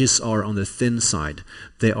 the edges are on the thin side.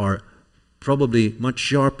 They are probably much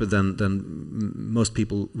sharper than most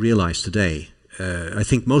people realize today. I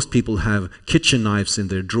think most people have kitchen knives in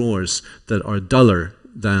their drawers that are duller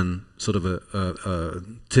than sort of a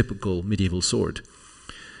typical medieval sword.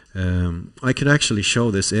 I could actually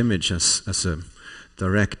show this image as a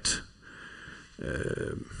direct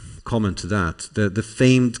comment to that. The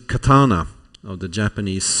famed katana of the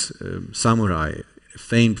Japanese samurai,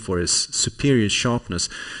 famed for its superior sharpness.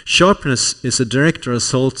 Sharpness is a direct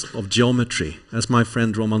result of geometry. As my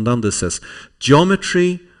friend Romandande says,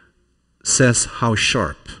 geometry says how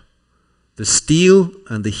sharp. The steel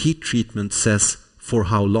and the heat treatment says for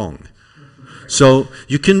how long. So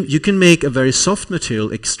you can make a very soft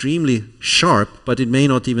material extremely sharp, but it may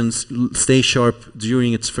not even stay sharp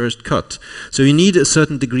during its first cut. So you need a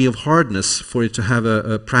certain degree of hardness for it to have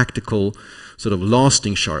a practical sort of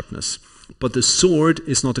lasting sharpness. But the sword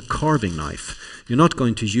is not a carving knife. You're not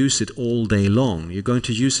going to use it all day long. You're going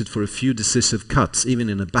to use it for a few decisive cuts, even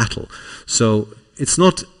in a battle. So it's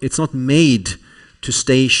not made to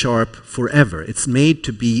stay sharp forever. It's made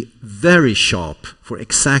to be very sharp for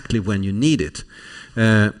exactly when you need it.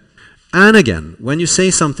 And again, when you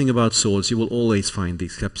say something about swords, you will always find the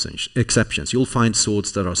exceptions. You'll find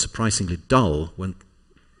swords that are surprisingly dull when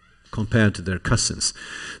compared to their cousins.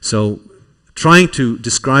 So trying to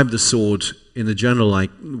describe the sword in a general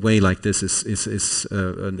way like this is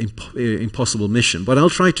an impossible mission. But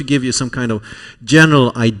I'll try to give you some kind of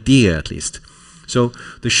general idea at least. So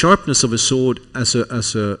the sharpness of a sword as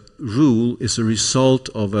a rule is a result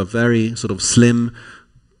of a very sort of slim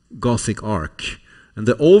Gothic arc. And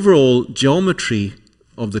the overall geometry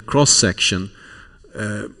of the cross-section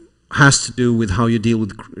has to do with how you deal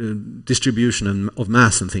with distribution of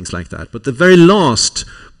mass and things like that. But the very last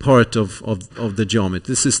part of the geometry,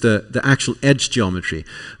 this is the actual edge geometry,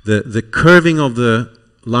 the curving of the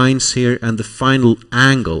lines here and the final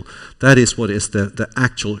angle, that is what is the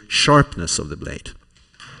actual sharpness of the blade.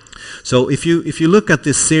 So if you look at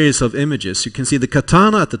this series of images, you can see the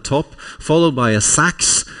katana at the top, followed by a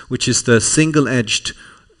sax, which is the single-edged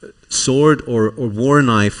sword or war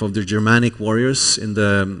knife of the Germanic warriors in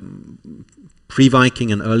the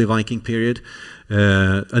pre-Viking and early Viking period.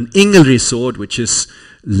 An Ingelry sword, which is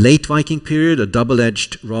late Viking period, a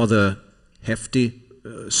double-edged, rather hefty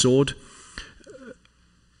sword.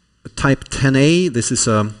 Type 10A, this is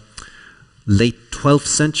a late 12th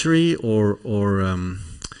century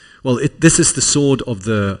this is the sword of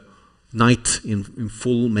the knight in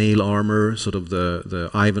full mail armor, sort of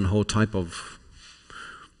the Ivanhoe type of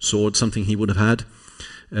sword, something he would have had.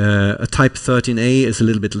 A type 13A is a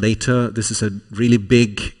little bit later. This is a really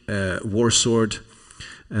big war sword.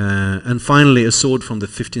 And finally, a sword from the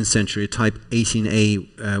 15th century, type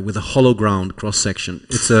 18A, with a hollow ground cross-section.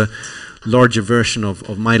 It's a larger version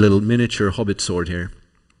of my little miniature hobbit sword here,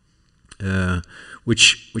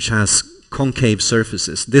 which has concave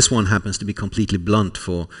surfaces. This one happens to be completely blunt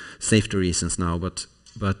for safety reasons now, but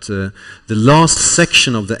the last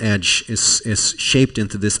section of the edge is shaped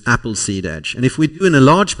into this apple seed edge. And if we do an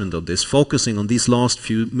enlargement of this, focusing on these last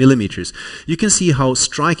few millimeters, you can see how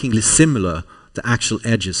strikingly similar the actual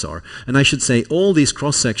edges are. And I should say all these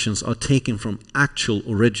cross sections are taken from actual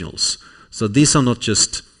originals. So these are not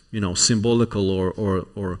just symbolical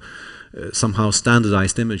or somehow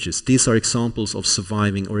standardized images. These are examples of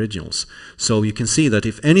surviving originals. So you can see that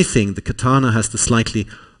if anything, the katana has the slightly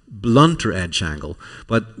blunter edge angle.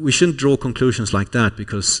 But we shouldn't draw conclusions like that,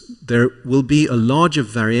 because there will be a larger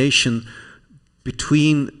variation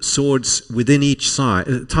between swords within each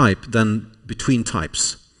type than between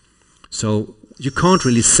types. So you can't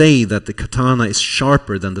really say that the katana is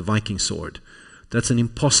sharper than the Viking sword. That's an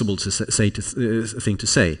impossible thing to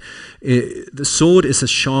say. The sword is as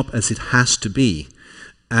sharp as it has to be.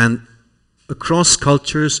 And across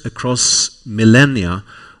cultures, across millennia,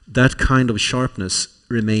 that kind of sharpness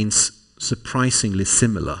remains surprisingly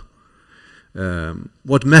similar.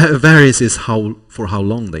 What varies is for how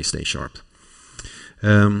long they stay sharp.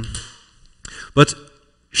 But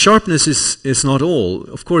sharpness is not all.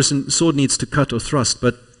 Of course, a sword needs to cut or thrust,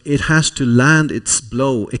 but it has to land its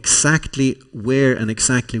blow exactly where and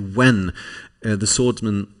exactly when the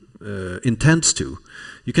swordsman intends to.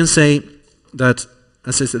 You can say that,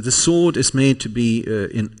 as I said, the sword is made to be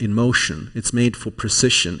in motion. It's made for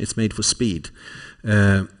precision. It's made for speed.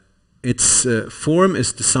 Its form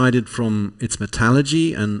is decided from its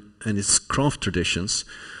metallurgy and its craft traditions,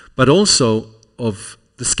 but also of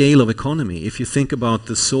the scale of economy. If you think about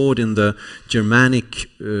the sword in the Germanic,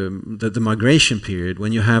 the migration period,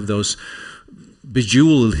 when you have those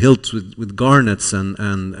bejeweled hilts with garnets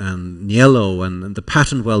and yellow and the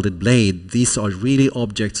pattern welded blade, these are really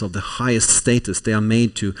objects of the highest status. They are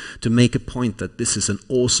made to make a point that this is an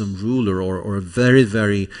awesome ruler or a very,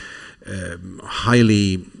 very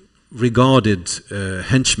highly regarded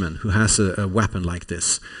henchman who has a weapon like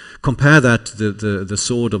this. Compare that to the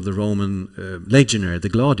sword of the Roman legionary, the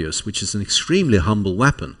gladius, which is an extremely humble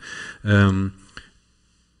weapon. And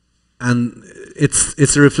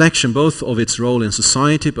it's a reflection both of its role in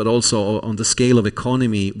society, but also on the scale of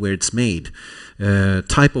economy where it's made.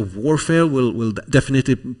 Type of warfare will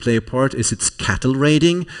definitely play a part. Is it cattle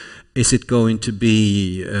raiding? Is it going to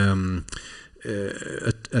be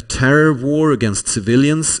a terror war against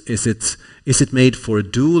civilians? Is it made for a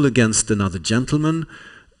duel against another gentleman?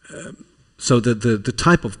 So the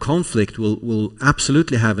type of conflict will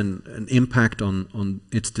absolutely have an impact on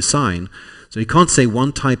its design. So you can't say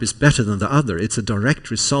one type is better than the other. It's a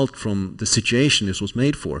direct result from the situation this was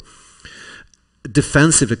made for.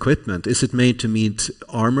 Defensive equipment, is it made to meet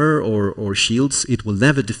armor or shields? It will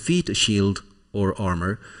never defeat a shield or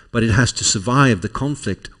armor, but it has to survive the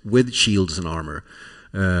conflict with shields and armor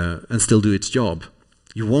and still do its job.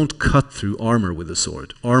 You won't cut through armor with a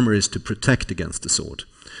sword. Armor is to protect against the sword.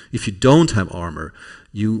 If you don't have armor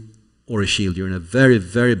or a shield, you're in a very,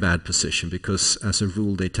 very bad position because, as a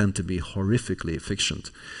rule, they tend to be horrifically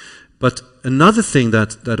efficient. But another thing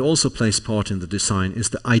that also plays part in the design is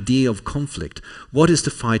the idea of conflict. What is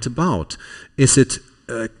the fight about? Is it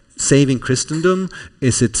saving Christendom?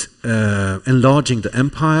 Is it enlarging the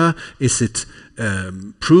empire? Is it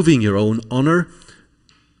proving your own honor?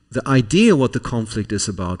 The idea what the conflict is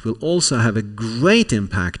about will also have a great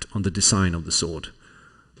impact on the design of the sword,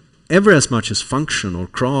 ever as much as function or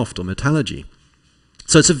craft or metallurgy.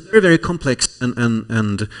 So it's a very, very complex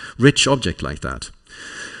and rich object like that.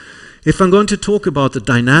 If I'm going to talk about the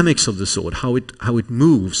dynamics of the sword, how it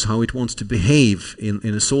moves, how it wants to behave in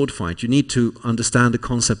a sword fight, you need to understand the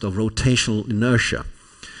concept of rotational inertia.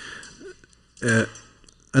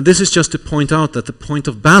 And this is just to point out that the point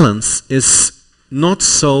of balance is not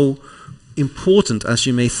so important as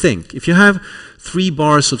you may think. If you have 3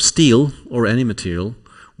 bars of steel or any material,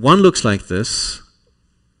 one looks like this,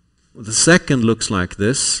 the second looks like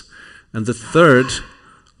this, and the third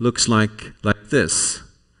looks like this.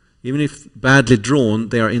 Even if badly drawn,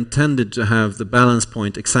 they are intended to have the balance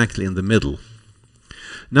point exactly in the middle.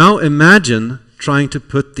 Now imagine trying to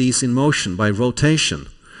put these in motion by rotation.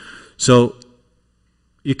 So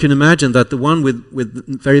you can imagine that the one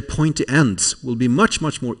with very pointy ends will be much,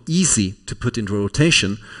 much more easy to put into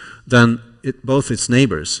rotation than both its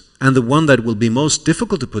neighbors. And the one that will be most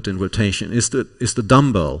difficult to put in rotation is the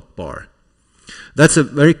dumbbell bar. That's a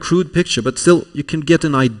very crude picture, but still you can get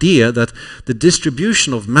an idea that the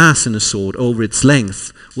distribution of mass in a sword over its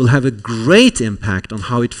length will have a great impact on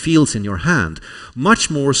how it feels in your hand,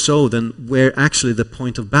 much more so than where actually the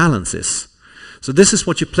point of balance is. So this is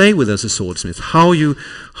what you play with as a swordsmith, how you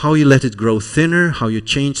let it grow thinner, how you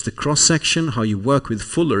change the cross-section, how you work with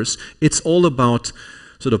fullers. It's all about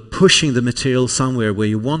sort of pushing the material somewhere where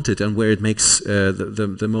you want it and where it makes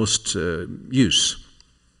the most use.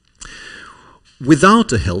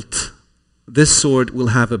 Without a hilt, this sword will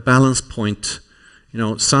have a balance point,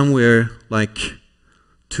 somewhere like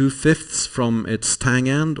 2/5 from its tang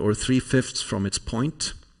end or 3/5 from its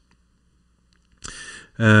point.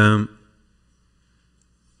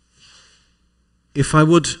 If I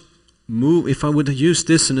would use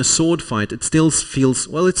this in a sword fight, it still feels,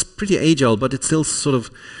 well, it's pretty agile, but it still sort of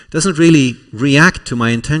doesn't really react to my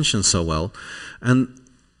intention so well. And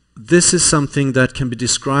this is something that can be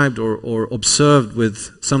described or observed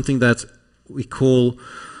with something that we call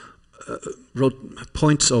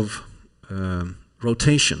points of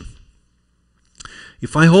rotation.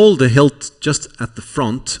 If I hold the hilt just at the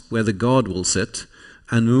front where the guard will sit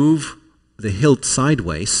and move the hilt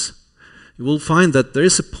sideways, you will find that there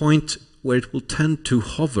is a point where it will tend to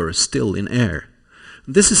hover still in air.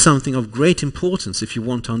 This is something of great importance if you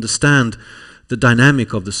want to understand the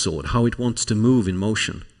dynamic of the sword, how it wants to move in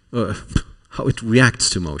motion, how it reacts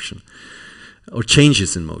to motion, or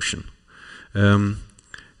changes in motion.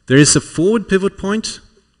 There is a forward pivot point.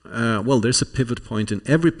 There's a pivot point in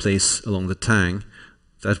every place along the tang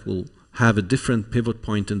that will have a different pivot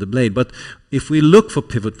point in the blade. But if we look for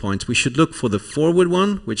pivot points, we should look for the forward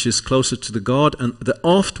one, which is closer to the guard, and the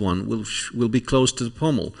aft one will be close to the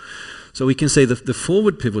pommel. So we can say that the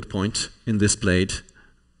forward pivot point in this blade,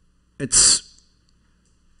 it's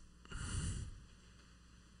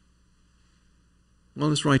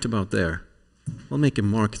right about there. We'll make a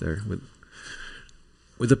mark there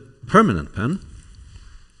with a permanent pen,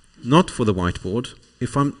 not for the whiteboard.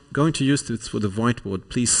 If I'm going to use this for the whiteboard,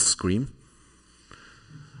 please scream.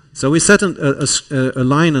 So we set a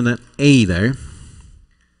line and an A there.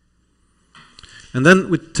 And then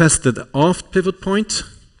we tested the aft pivot point.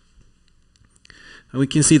 And we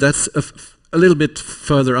can see that's a little bit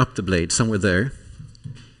further up the blade, somewhere there.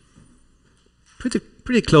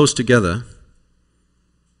 Pretty close together.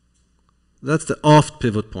 That's the aft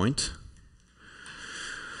pivot point.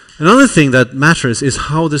 Another thing that matters is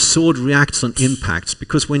how the sword reacts on impacts,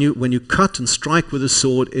 because when you cut and strike with a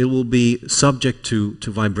sword, it will be subject to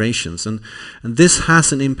vibrations, and this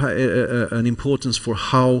has an importance for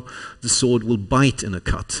how the sword will bite in a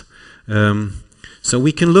cut. So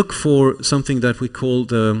we can look for something that we call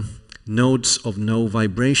the nodes of no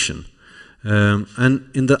vibration, and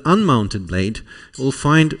in the unmounted blade, we'll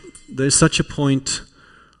find there's such a point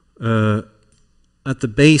at the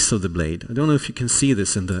base of the blade. I don't know if you can see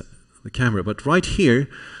this in the camera, but right here,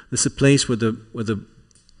 there's a place where the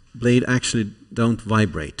blade actually don't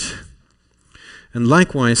vibrate. And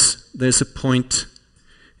likewise, there's a point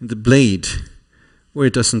in the blade where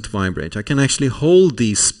it doesn't vibrate. I can actually hold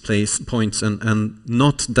these points and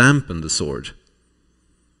not dampen the sword.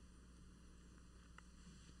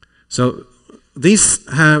 So these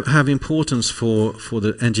have importance for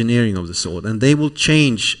the engineering of the sword, and they will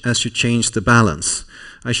change as you change the balance.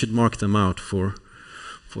 I should mark them out for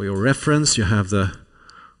your reference. You have the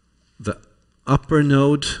upper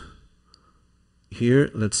node here.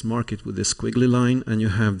 Let's mark it with this squiggly line, and you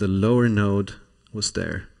have the lower node was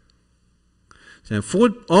there. So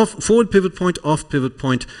forward pivot point, off pivot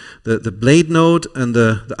point, the blade node, and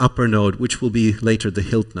the upper node, which will be later the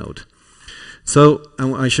hilt node. So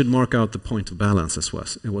I should mark out the point of balance as well.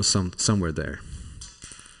 It was somewhere there.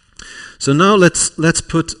 So now let's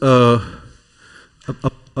put a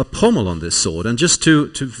pommel on this sword, and just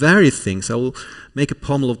to vary things, I will make a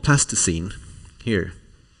pommel of plasticine here.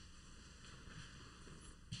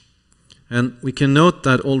 And we can note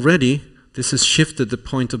that already this has shifted the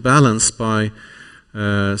point of balance by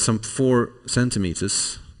some 4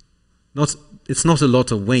 centimeters. It's not a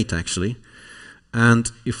lot of weight actually.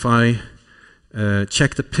 And if I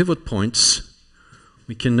check the pivot points,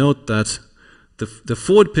 we can note that the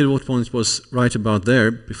forward pivot point was right about there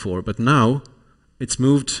before, but now it's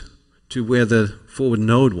moved to where the forward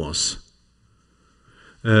node was.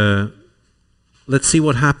 Let's see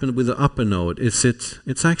what happened with the upper node.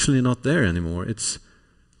 It's actually not there anymore. It's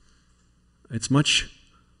much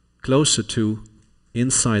closer to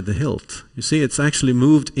inside the hilt. You see, it's actually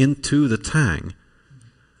moved into the tang.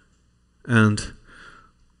 And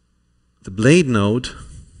the blade node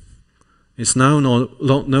is now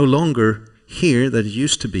no longer here that it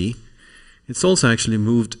used to be. It's also actually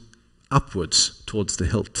moved upwards towards the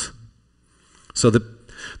hilt. So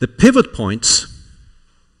the pivot points,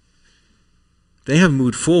 they have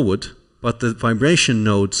moved forward, but the vibration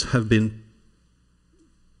nodes have been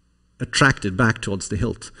attracted back towards the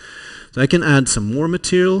hilt. So I can add some more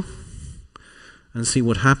material and see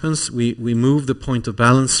what happens. We move the point of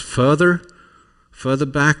balance further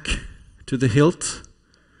back to the hilt,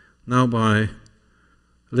 now by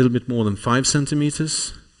a little bit more than 5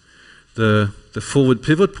 centimeters. The forward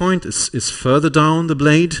pivot point is further down the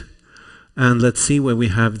blade, and let's see where we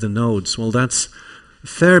have the nodes. Well, that's a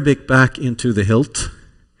fair bit back into the hilt,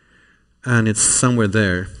 and it's somewhere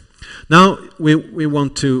there. Now we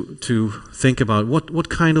want to think about what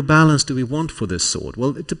kind of balance do we want for this sword?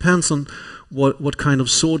 Well, it depends on what kind of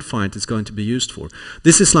sword fight it's going to be used for.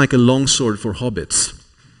 This is like a long sword for hobbits.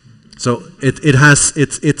 So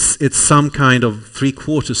it's some kind of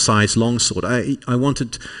 3/4 size longsword. I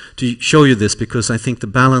wanted to show you this because I think the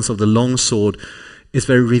balance of the longsword is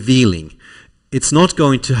very revealing. It's not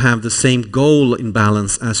going to have the same goal in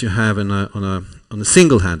balance as you have on a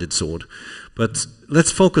single-handed sword. But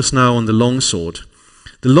let's focus now on the longsword.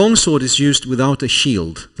 The longsword is used without a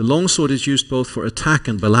shield. The longsword is used both for attack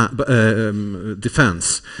and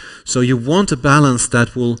defense. So you want a balance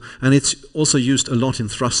that will, and it's also used a lot in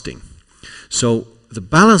thrusting. So the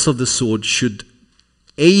balance of the sword should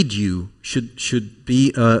aid you, should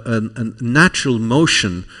be a natural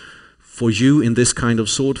motion for you in this kind of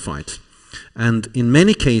sword fight. And in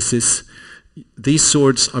many cases, these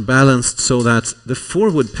swords are balanced so that the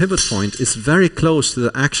forward pivot point is very close to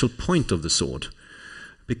the actual point of the sword,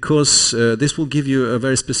 because this will give you a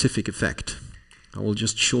very specific effect. I will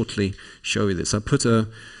just shortly show you this. I put a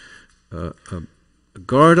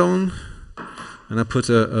guard on, and I put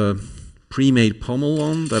a pre-made pommel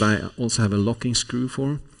on that I also have a locking screw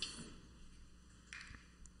for.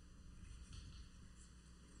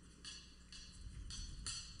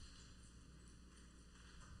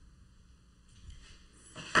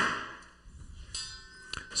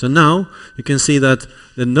 So now you can see that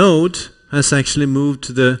the node has actually moved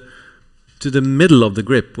to the middle of the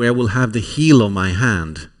grip, where I will have the heel of my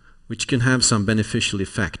hand, which can have some beneficial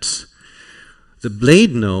effects. The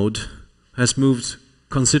blade node has moved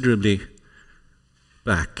considerably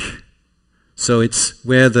back. So it's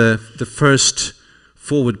where the first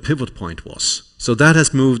forward pivot point was. So that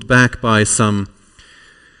has moved back by some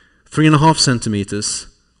 3.5 centimeters,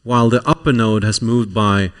 while the upper node has moved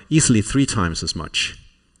by easily 3 times as much.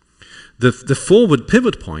 The forward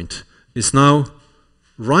pivot point is now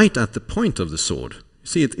right at the point of the sword. You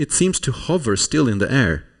see, it seems to hover still in the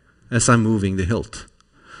air as I'm moving the hilt.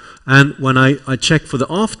 And when I check for the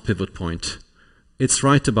aft pivot point, it's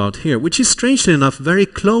right about here, which is strangely enough very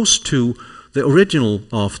close to the original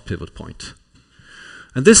aft pivot point.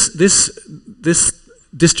 And this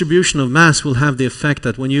distribution of mass will have the effect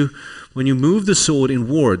that when you move the sword in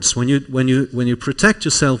wards, when you protect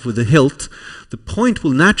yourself with the hilt, the point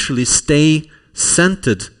will naturally stay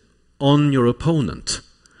centered on your opponent.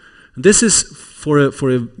 And this is for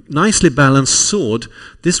a nicely balanced sword.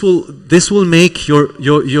 This will make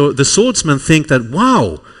the swordsman think that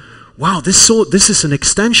wow, this is an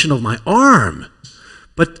extension of my arm.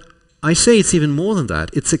 But I say it's even more than that.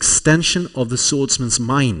 It's extension of the swordsman's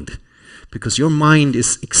mind, because your mind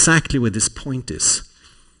is exactly where this point is.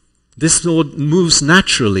 This sword moves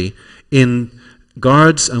naturally in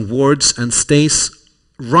guards and wards and stays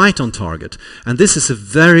right on target. And this is a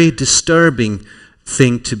very disturbing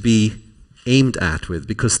thing to be aimed at with,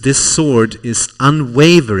 because this sword is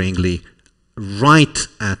unwaveringly right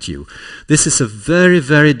at you. This is a very,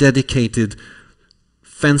 very dedicated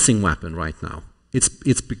fencing weapon right now.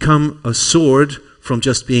 It's become a sword from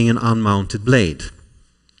just being an unmounted blade.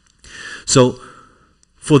 So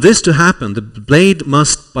for this to happen, the blade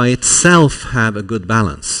must by itself have a good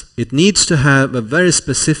balance. It needs to have a very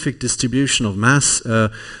specific distribution of mass,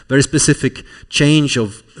 very specific change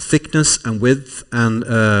of thickness and width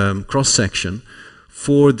and cross-section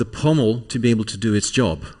for the pommel to be able to do its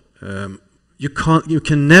job. You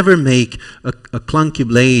can never make a clunky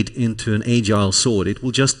blade into an agile sword. It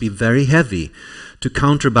will just be very heavy to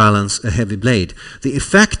counterbalance a heavy blade. The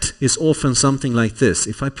effect is often something like this.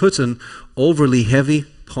 If I put an overly heavy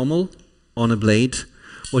pommel on a blade,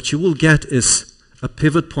 what you will get is a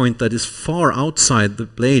pivot point that is far outside the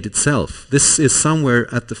blade itself. This is somewhere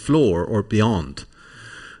at the floor or beyond.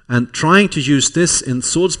 And trying to use this in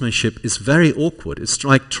swordsmanship is very awkward. It's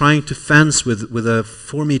like trying to fence with a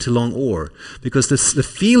 4-meter-long oar, because the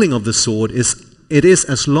feeling of the sword is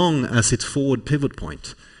as long as its forward pivot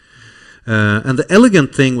point. And the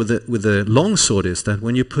elegant thing with the long sword is that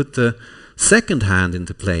when you put the second hand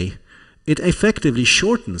into play, it effectively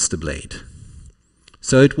shortens the blade.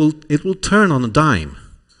 So it will turn on a dime.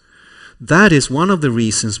 That is one of the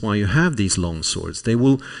reasons why you have these long swords. They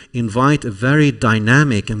will invite a very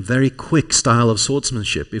dynamic and very quick style of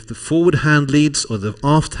swordsmanship. If the forward hand leads or the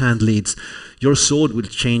aft hand leads, your sword will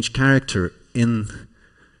change character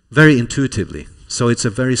very intuitively. So it's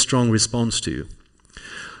a very strong response to you.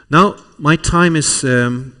 Now, my time is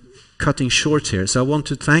cutting short here, so I want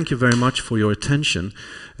to thank you very much for your attention.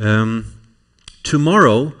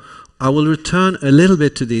 Tomorrow, I will return a little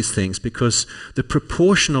bit to these things, because the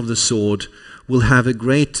proportion of the sword will have a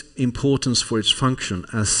great importance for its function,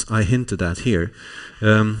 as I hinted at here.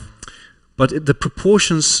 But the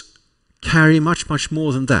proportions carry much, much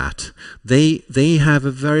more than that. They have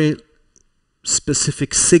a very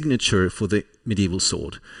specific signature for the medieval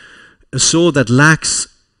sword. A sword that lacks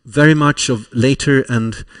very much of later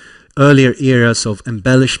and earlier eras of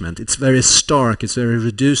embellishment. It's very stark, it's very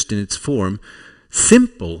reduced in its form.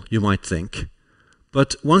 Simple, you might think,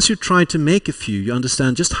 but once you try to make a few, you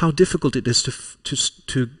understand just how difficult it is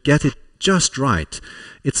to get it just right.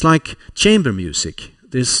 It's like chamber music.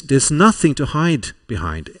 There's nothing to hide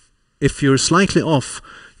behind. If you're slightly off,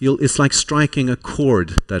 it's like striking a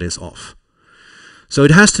chord that is off. So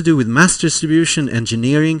it has to do with mass distribution,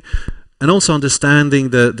 engineering, and also understanding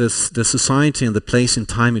the society and the place and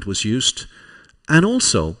time it was used. And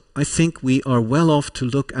also, I think we are well off to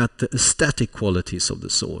look at the aesthetic qualities of the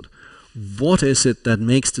sword. What is it that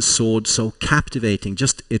makes the sword so captivating,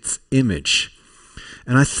 just its image?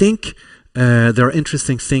 And I think there are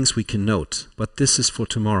interesting things we can note, but this is for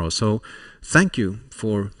tomorrow. So thank you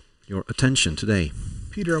for your attention today.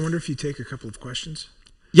 Peter, I wonder if you take a couple of questions?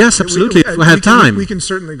 Yes, absolutely, if we have time. We can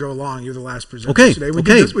certainly go long. You're the last presenter today.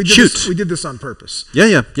 Shoot. We did this on purpose.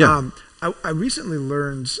 Yeah. I recently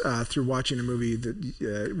learned through watching a movie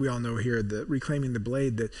that we all know here, Reclaiming the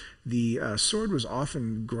Blade, that the sword was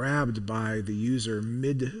often grabbed by the user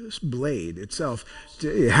mid-blade itself,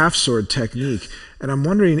 a half-sword technique. And I'm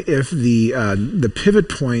wondering if the pivot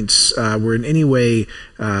points were in any way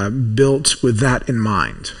built with that in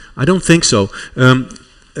mind. I don't think so,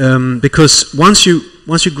 because once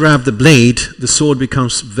you grab the blade, the sword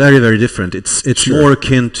becomes very, very different. It's Sure. more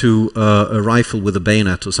akin to a rifle with a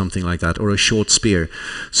bayonet or something like that, or a short spear.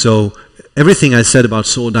 So everything I said about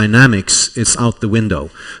sword dynamics is out the window.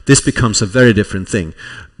 This becomes a very different thing.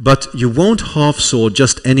 But you won't half sword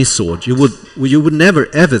just any sword. You would never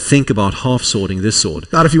ever think about half swording this sword.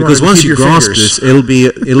 Not if you because wanted to once keep you your grasp fingers.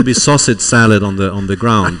 this, it'll be sausage salad on the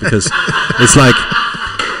ground, because it's like.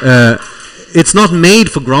 It's not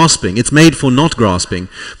made for grasping, it's made for not grasping.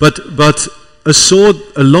 But a sword,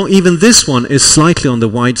 even this one, is slightly on the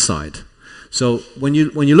wide side. So when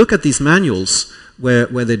you look at these manuals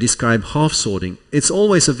where they describe half-swording, it's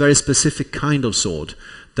always a very specific kind of sword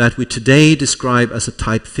that we today describe as a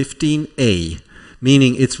type 15A,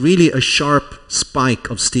 meaning it's really a sharp spike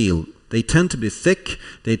of steel. They tend to be thick,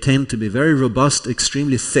 they tend to be very robust,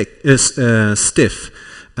 extremely stiff.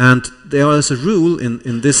 And they are, as a rule,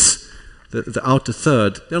 in this... The outer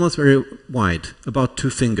third, they're not very wide, about 2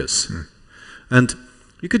 fingers. And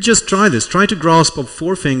you could just try this. Try to grasp of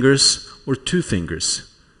 4 fingers or 2 fingers.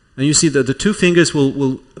 And you see that the 2 fingers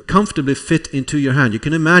will comfortably fit into your hand. You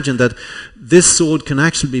can imagine that this sword can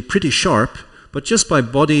actually be pretty sharp, but just by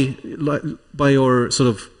your sort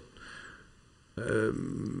of,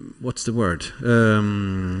 what's the word?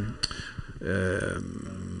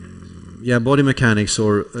 Body mechanics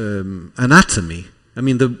or anatomy. I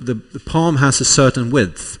mean, the palm has a certain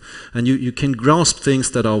width, and you can grasp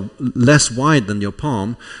things that are less wide than your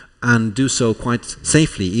palm and do so quite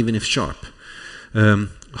safely, even if sharp.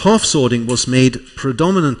 Half-swording was made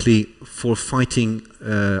predominantly for fighting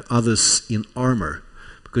others in armor,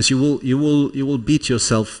 because you will beat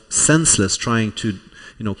yourself senseless trying to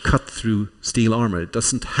cut through steel armor. It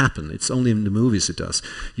doesn't happen. It's only in the movies it does.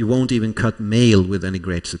 You won't even cut mail with any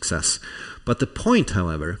great success. But the point,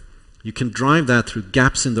 however, you can drive that through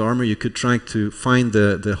gaps in the armor. You could try to find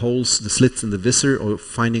the holes, the slits in the visor, or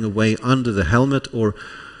finding a way under the helmet or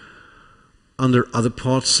under other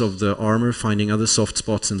parts of the armor, finding other soft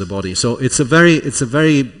spots in the body. So it's a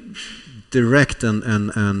very direct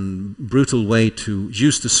and brutal way to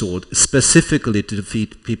use the sword, specifically to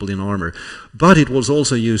defeat people in armor. But it was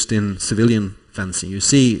also used in civilian fencing. You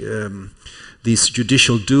see these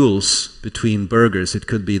judicial duels between burghers. It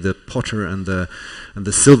could be the potter and the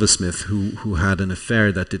silversmith who had an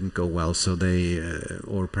affair that didn't go well. So they,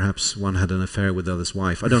 or perhaps one had an affair with the other's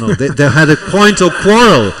wife. I don't know. They had a point of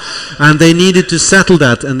quarrel, and they needed to settle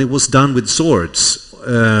that, and it was done with swords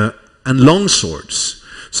and long swords.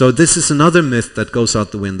 So this is another myth that goes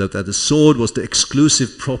out the window, that the sword was the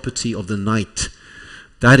exclusive property of the knight.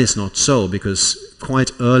 That is not so, because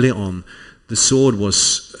quite early on, the sword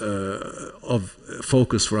was of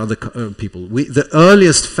focus for other people. The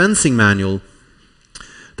earliest fencing manual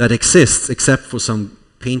that exists, except for some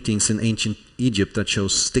paintings in ancient Egypt that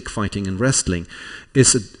shows stick fighting and wrestling,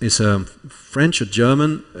 is a French or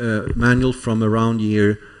German manual from around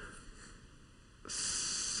year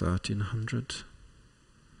 1300.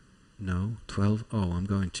 No, 12. Oh, I'm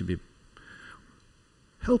going to be...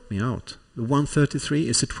 Help me out. The 133,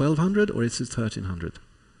 is it 1200 or is it 1300?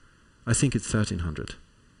 I think it's 1300.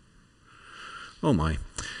 Oh my.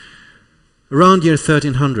 Around year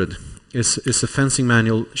 1300 is a fencing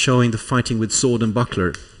manual showing the fighting with sword and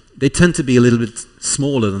buckler. They tend to be a little bit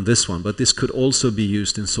smaller than this one, but this could also be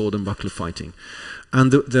used in sword and buckler fighting.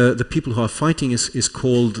 And the people who are fighting is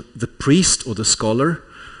called the priest or the scholar,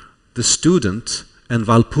 the student, and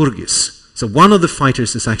Walpurgis. So one of the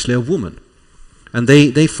fighters is actually a woman. And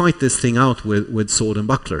they fight this thing out with sword and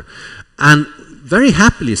buckler. And very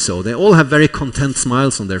happily so. They all have very content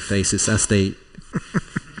smiles on their faces as they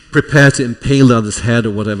prepare to impale the other's head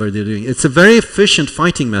or whatever they're doing. It's a very efficient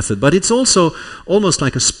fighting method, but it's also almost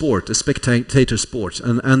like a sport, a spectator sport.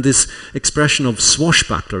 And this expression of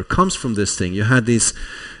swashbuckler comes from this thing. You had these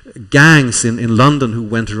gangs in London who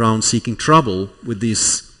went around seeking trouble with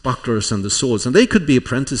these bucklers and the swords, and they could be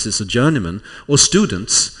apprentices or journeymen or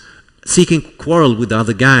students seeking quarrel with the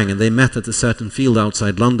other gang, and they met at a certain field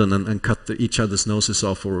outside London and cut each other's noses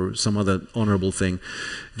off or some other honorable thing.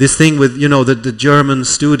 This thing with, you know, the German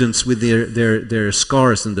students with their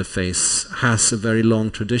scars in the face has a very long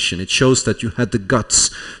tradition. It shows that you had the guts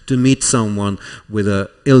to meet someone with a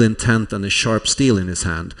ill intent and a sharp steel in his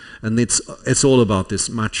hand. And it's all about this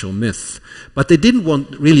macho myth. But they didn't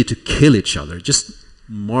want really to kill each other, just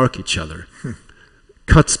mark each other.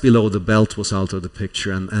 Cuts below the belt was out of the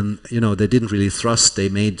picture, and you know, they didn't really thrust, they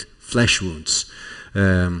made flesh wounds.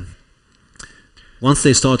 Once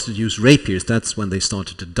they started to use rapiers, that's when they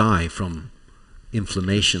started to die from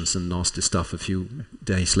inflammations and nasty stuff a few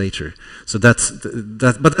days later. So but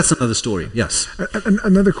that's another story. Yes.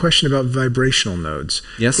 Another question about vibrational nodes.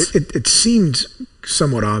 Yes. It seemed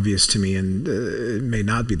somewhat obvious to me, and it may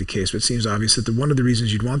not be the case, but it seems obvious that one of the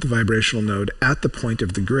reasons you'd want the vibrational node at the point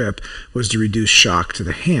of the grip was to reduce shock to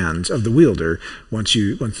the hand of the wielder once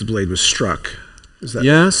the blade was struck. Is that?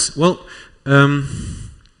 Yes. Well,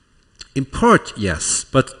 in part, yes,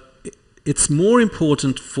 but it's more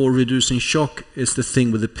important for reducing shock is the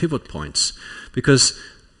thing with the pivot points, because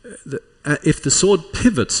if the sword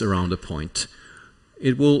pivots around a point,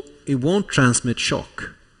 it won't transmit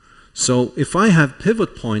shock. So if I have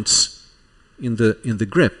pivot points in the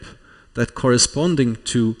grip that corresponding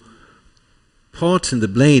to parts in the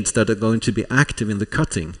blades that are going to be active in the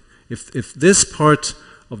cutting, if this part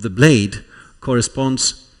of the blade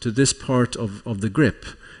corresponds to this part of the grip,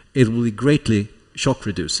 it will be greatly shock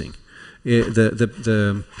reducing.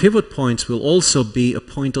 The pivot points will also be a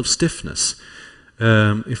point of stiffness.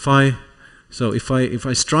 If I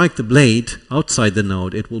strike the blade outside the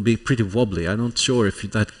node, it will be pretty wobbly. I'm not sure if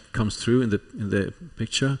that comes through in the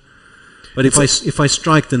picture. But if I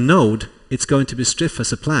strike the node, it's going to be stiff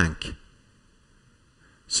as a plank.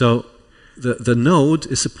 So the node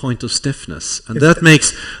is a point of stiffness, and that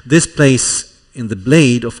makes this place in the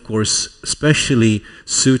blade, of course, especially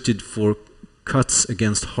suited for cuts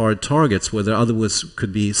against hard targets where there otherwise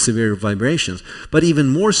could be severe vibrations. But even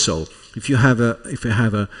more so, if you have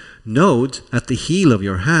a node at the heel of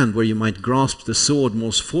your hand where you might grasp the sword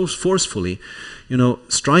most forcefully, you know,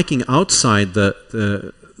 striking outside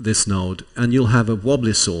this node, and you'll have a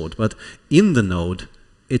wobbly sword. But in the node,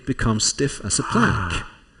 it becomes stiff as a plank.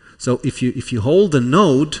 So if you hold the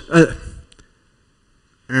node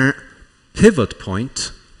pivot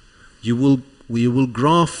point, you will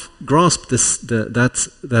grasp this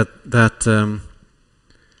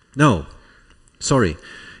no, sorry.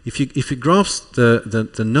 If you grasp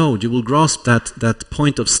the node, you will grasp that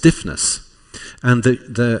point of stiffness, and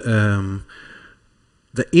the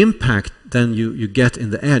impact then you get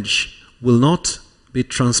in the edge will not be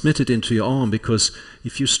transmitted into your arm, because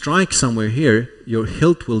if you strike somewhere here, your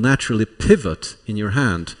hilt will naturally pivot in your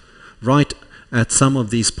hand, right at some of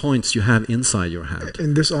these points you have inside your hand.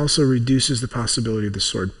 And this also reduces the possibility of the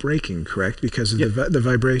sword breaking, correct? Because of the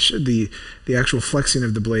vibration, the actual flexing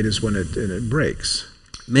of the blade is when it breaks.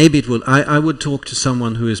 Maybe it will. I would talk to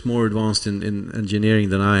someone who is more advanced in engineering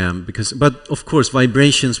than I am, but of course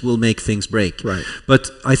vibrations will make things break. Right. But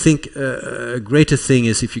I think a greater thing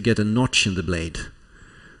is if you get a notch in the blade,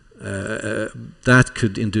 that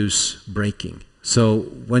could induce breaking. So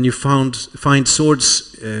when you find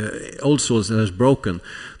swords, old swords that are broken,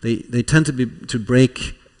 they tend to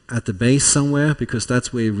break at the base somewhere, because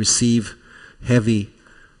that's where you receive heavy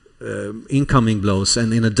incoming blows,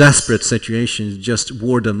 and in a desperate situation you just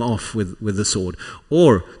ward them off with the sword.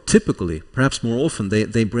 Or typically, perhaps more often,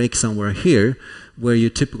 they break somewhere here where you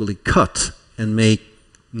typically cut and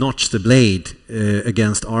notch the blade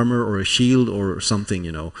against armor or a shield or something,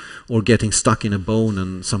 you know, or getting stuck in a bone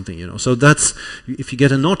and something, you know. So that's, if you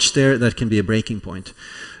get a notch there, that can be a breaking point.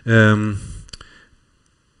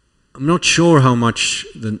 I'm not sure how much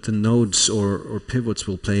the nodes or pivots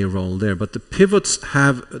will play a role there, but the pivots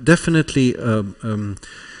have definitely a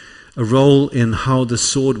role in how the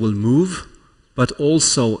sword will move, but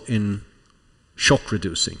also in shock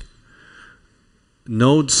reducing.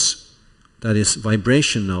 Nodes, that is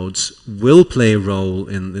vibration nodes, will play a role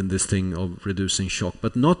in this thing of reducing shock,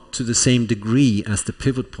 but not to the same degree as the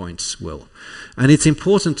pivot points will. And it's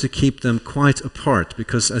important to keep them quite apart,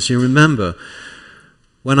 because as you remember,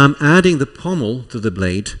 when I'm adding the pommel to the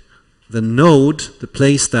blade, the node, the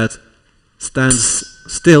place that stands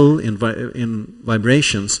still in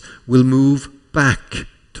vibrations, will move back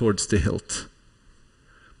towards the hilt.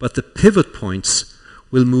 But the pivot points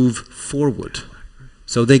will move forward.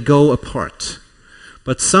 So they go apart.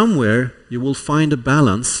 But somewhere you will find a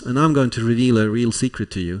balance, and I'm going to reveal a real secret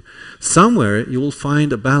to you. Somewhere you will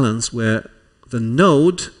find a balance where the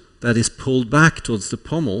node that is pulled back towards the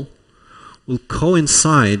pommel will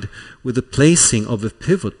coincide with the placing of a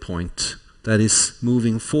pivot point that is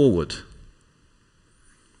moving forward.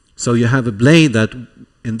 So you have a blade that,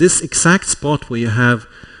 in this exact spot where you have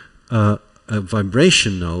a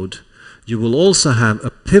vibration node, you will also have a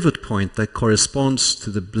pivot point that corresponds to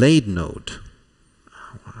the blade node.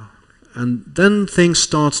 And then things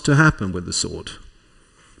start to happen with the sword,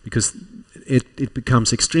 because it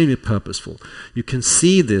becomes extremely purposeful. You can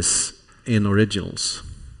see this in originals.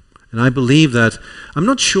 And I believe that, I'm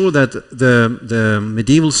not sure that the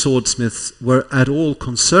medieval swordsmiths were at all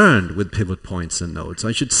concerned with pivot points and nodes.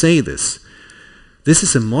 I should say this. This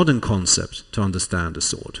is a modern concept to understand a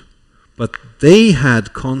sword. But they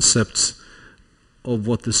had concepts of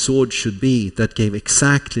what the sword should be that gave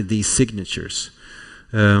exactly these signatures.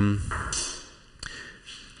 No,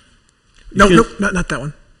 not that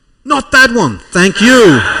one. Not that one. Thank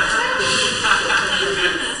you.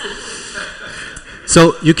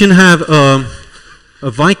 So you can have a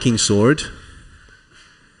Viking sword.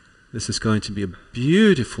 This is going to be a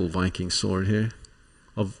beautiful Viking sword here,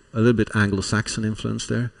 of a little bit Anglo-Saxon influence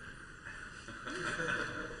there.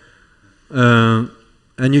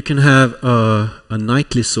 And you can have a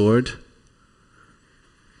knightly sword.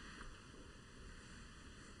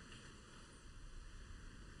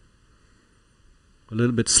 A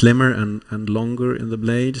little bit slimmer and longer in the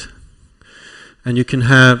blade. And you can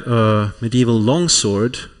have a medieval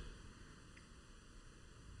longsword.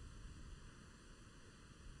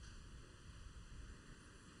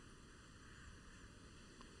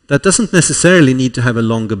 That doesn't necessarily need to have a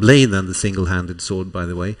longer blade than the single-handed sword, by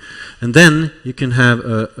the way. And then you can have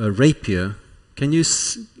a rapier. Can you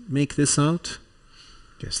make this out?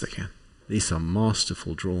 Yes, they can. These are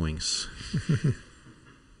masterful drawings.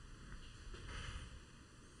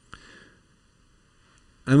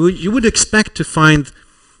 And you would expect to find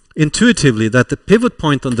intuitively that the pivot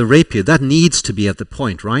point on the rapier, that needs to be at the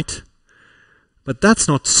point, right? But that's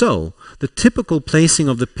not so. The typical placing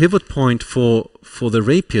of the pivot point for the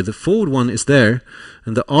rapier, the forward one is there,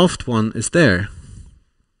 and the aft one is there.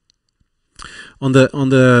 On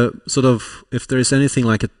the sort of, if there is anything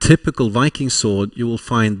like a typical Viking sword, you will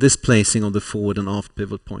find this placing of the forward and aft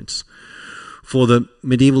pivot points. For the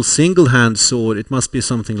medieval single-hand sword, it must be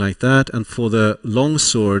something like that, and for the long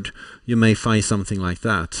sword, you may find something like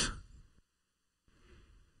that.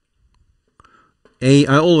 I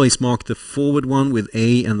always mark the forward one with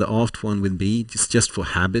A and the aft one with B. It's just for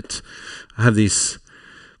habit. I have these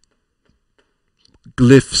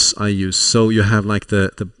glyphs I use. So you have like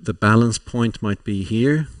the balance point might be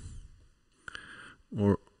here,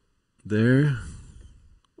 or there,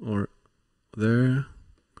 or there,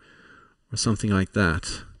 or something like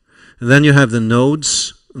that. And then you have the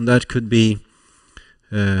nodes, and that could be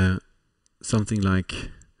something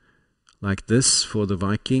like this for the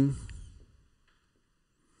Viking.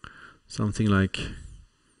 Something like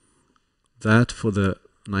that for the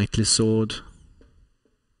knightly sword.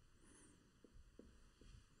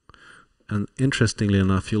 And interestingly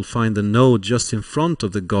enough, you'll find the node just in front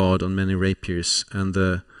of the guard on many rapiers, and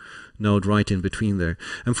the node right in between there.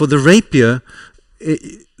 And for the rapier,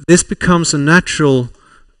 this becomes a natural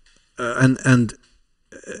and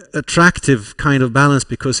attractive kind of balance,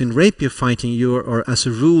 because in rapier fighting you are, as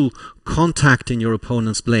a rule, contacting your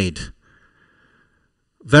opponent's blade.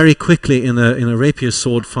 Very quickly in a rapier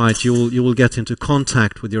sword fight, you will get into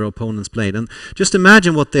contact with your opponent's blade. And just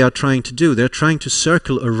imagine what they are trying to do. They're trying to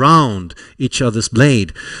circle around each other's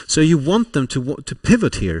blade. So you want them to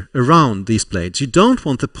pivot here around these blades. You don't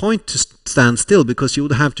want the point to stand still, because you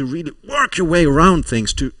would have to really work your way around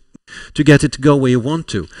things to get it to go where you want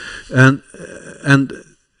to. And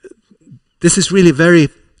this is really very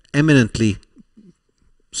eminently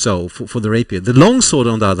so for the rapier. The longsword,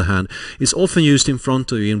 on the other hand, is often used in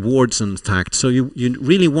front of you in wards and attacks, so you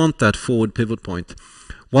really want that forward pivot point.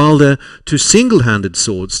 While the two single-handed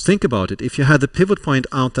swords, think about it, if you had the pivot point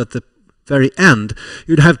out at the very end,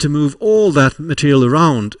 you'd have to move all that material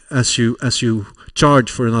around as you charge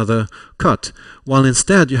for another cut, while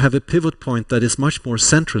instead you have a pivot point that is much more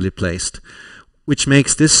centrally placed, which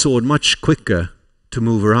makes this sword much quicker to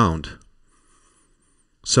move around.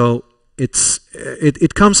 So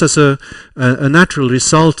it comes as a natural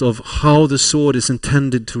result of how the sword is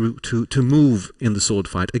intended to move in the sword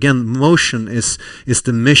fight. Again, motion is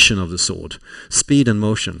the mission of the sword. Speed and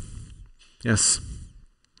motion. Yes.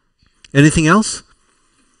 Anything else?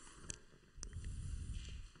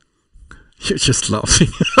 You're just laughing.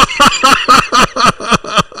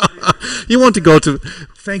 You want to go to...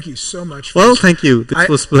 Thank you so much. Well, thank you. This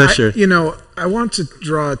was a pleasure. I want to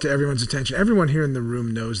draw to everyone's attention. Everyone here in the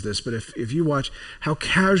room knows this, but if you watch how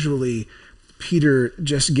casually Peter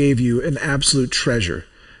just gave you an absolute treasure.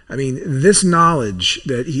 I mean, this knowledge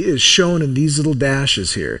that he is shown in these little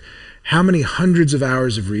dashes here, how many hundreds of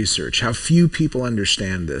hours of research, how few people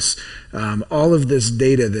understand this. All of this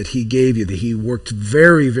data that he gave you, that he worked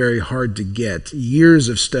very, very hard to get, years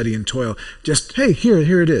of study and toil, just, hey,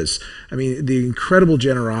 here it is. I mean, the incredible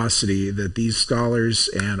generosity that these scholars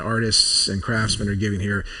and artists and craftsmen are giving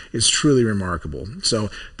here is truly remarkable. So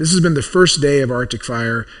this has been the first day of Arctic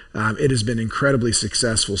Fire. It has been incredibly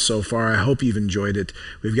successful so far. I hope you've enjoyed it.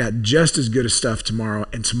 We've got just as good a stuff tomorrow.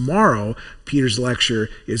 And tomorrow, Peter's lecture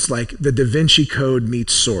is like the Da Vinci Code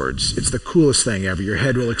meets swords. It's the coolest thing ever. Your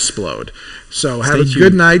head will explode. So have a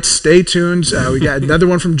good night. Stay tuned. We got another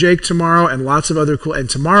one from Jake tomorrow, and lots of other cool. And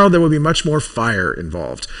tomorrow there will be much more fire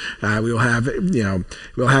involved. We will have,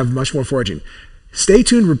 we'll have much more foraging. Stay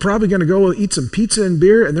tuned. We're probably going to go eat some pizza and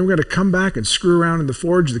beer, and then we're going to come back and screw around in the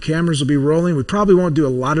forge. The cameras will be rolling. We probably won't do a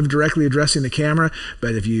lot of directly addressing the camera,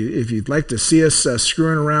 but if you'd like to see us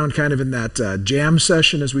screwing around kind of in that jam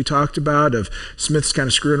session as we talked about, of Smiths kind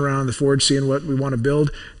of screwing around in the forge, seeing what we want to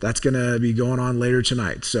build, that's going to be going on later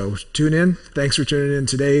tonight. So tune in. Thanks for tuning in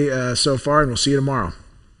today so far, and we'll see you tomorrow.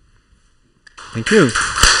 Thank you.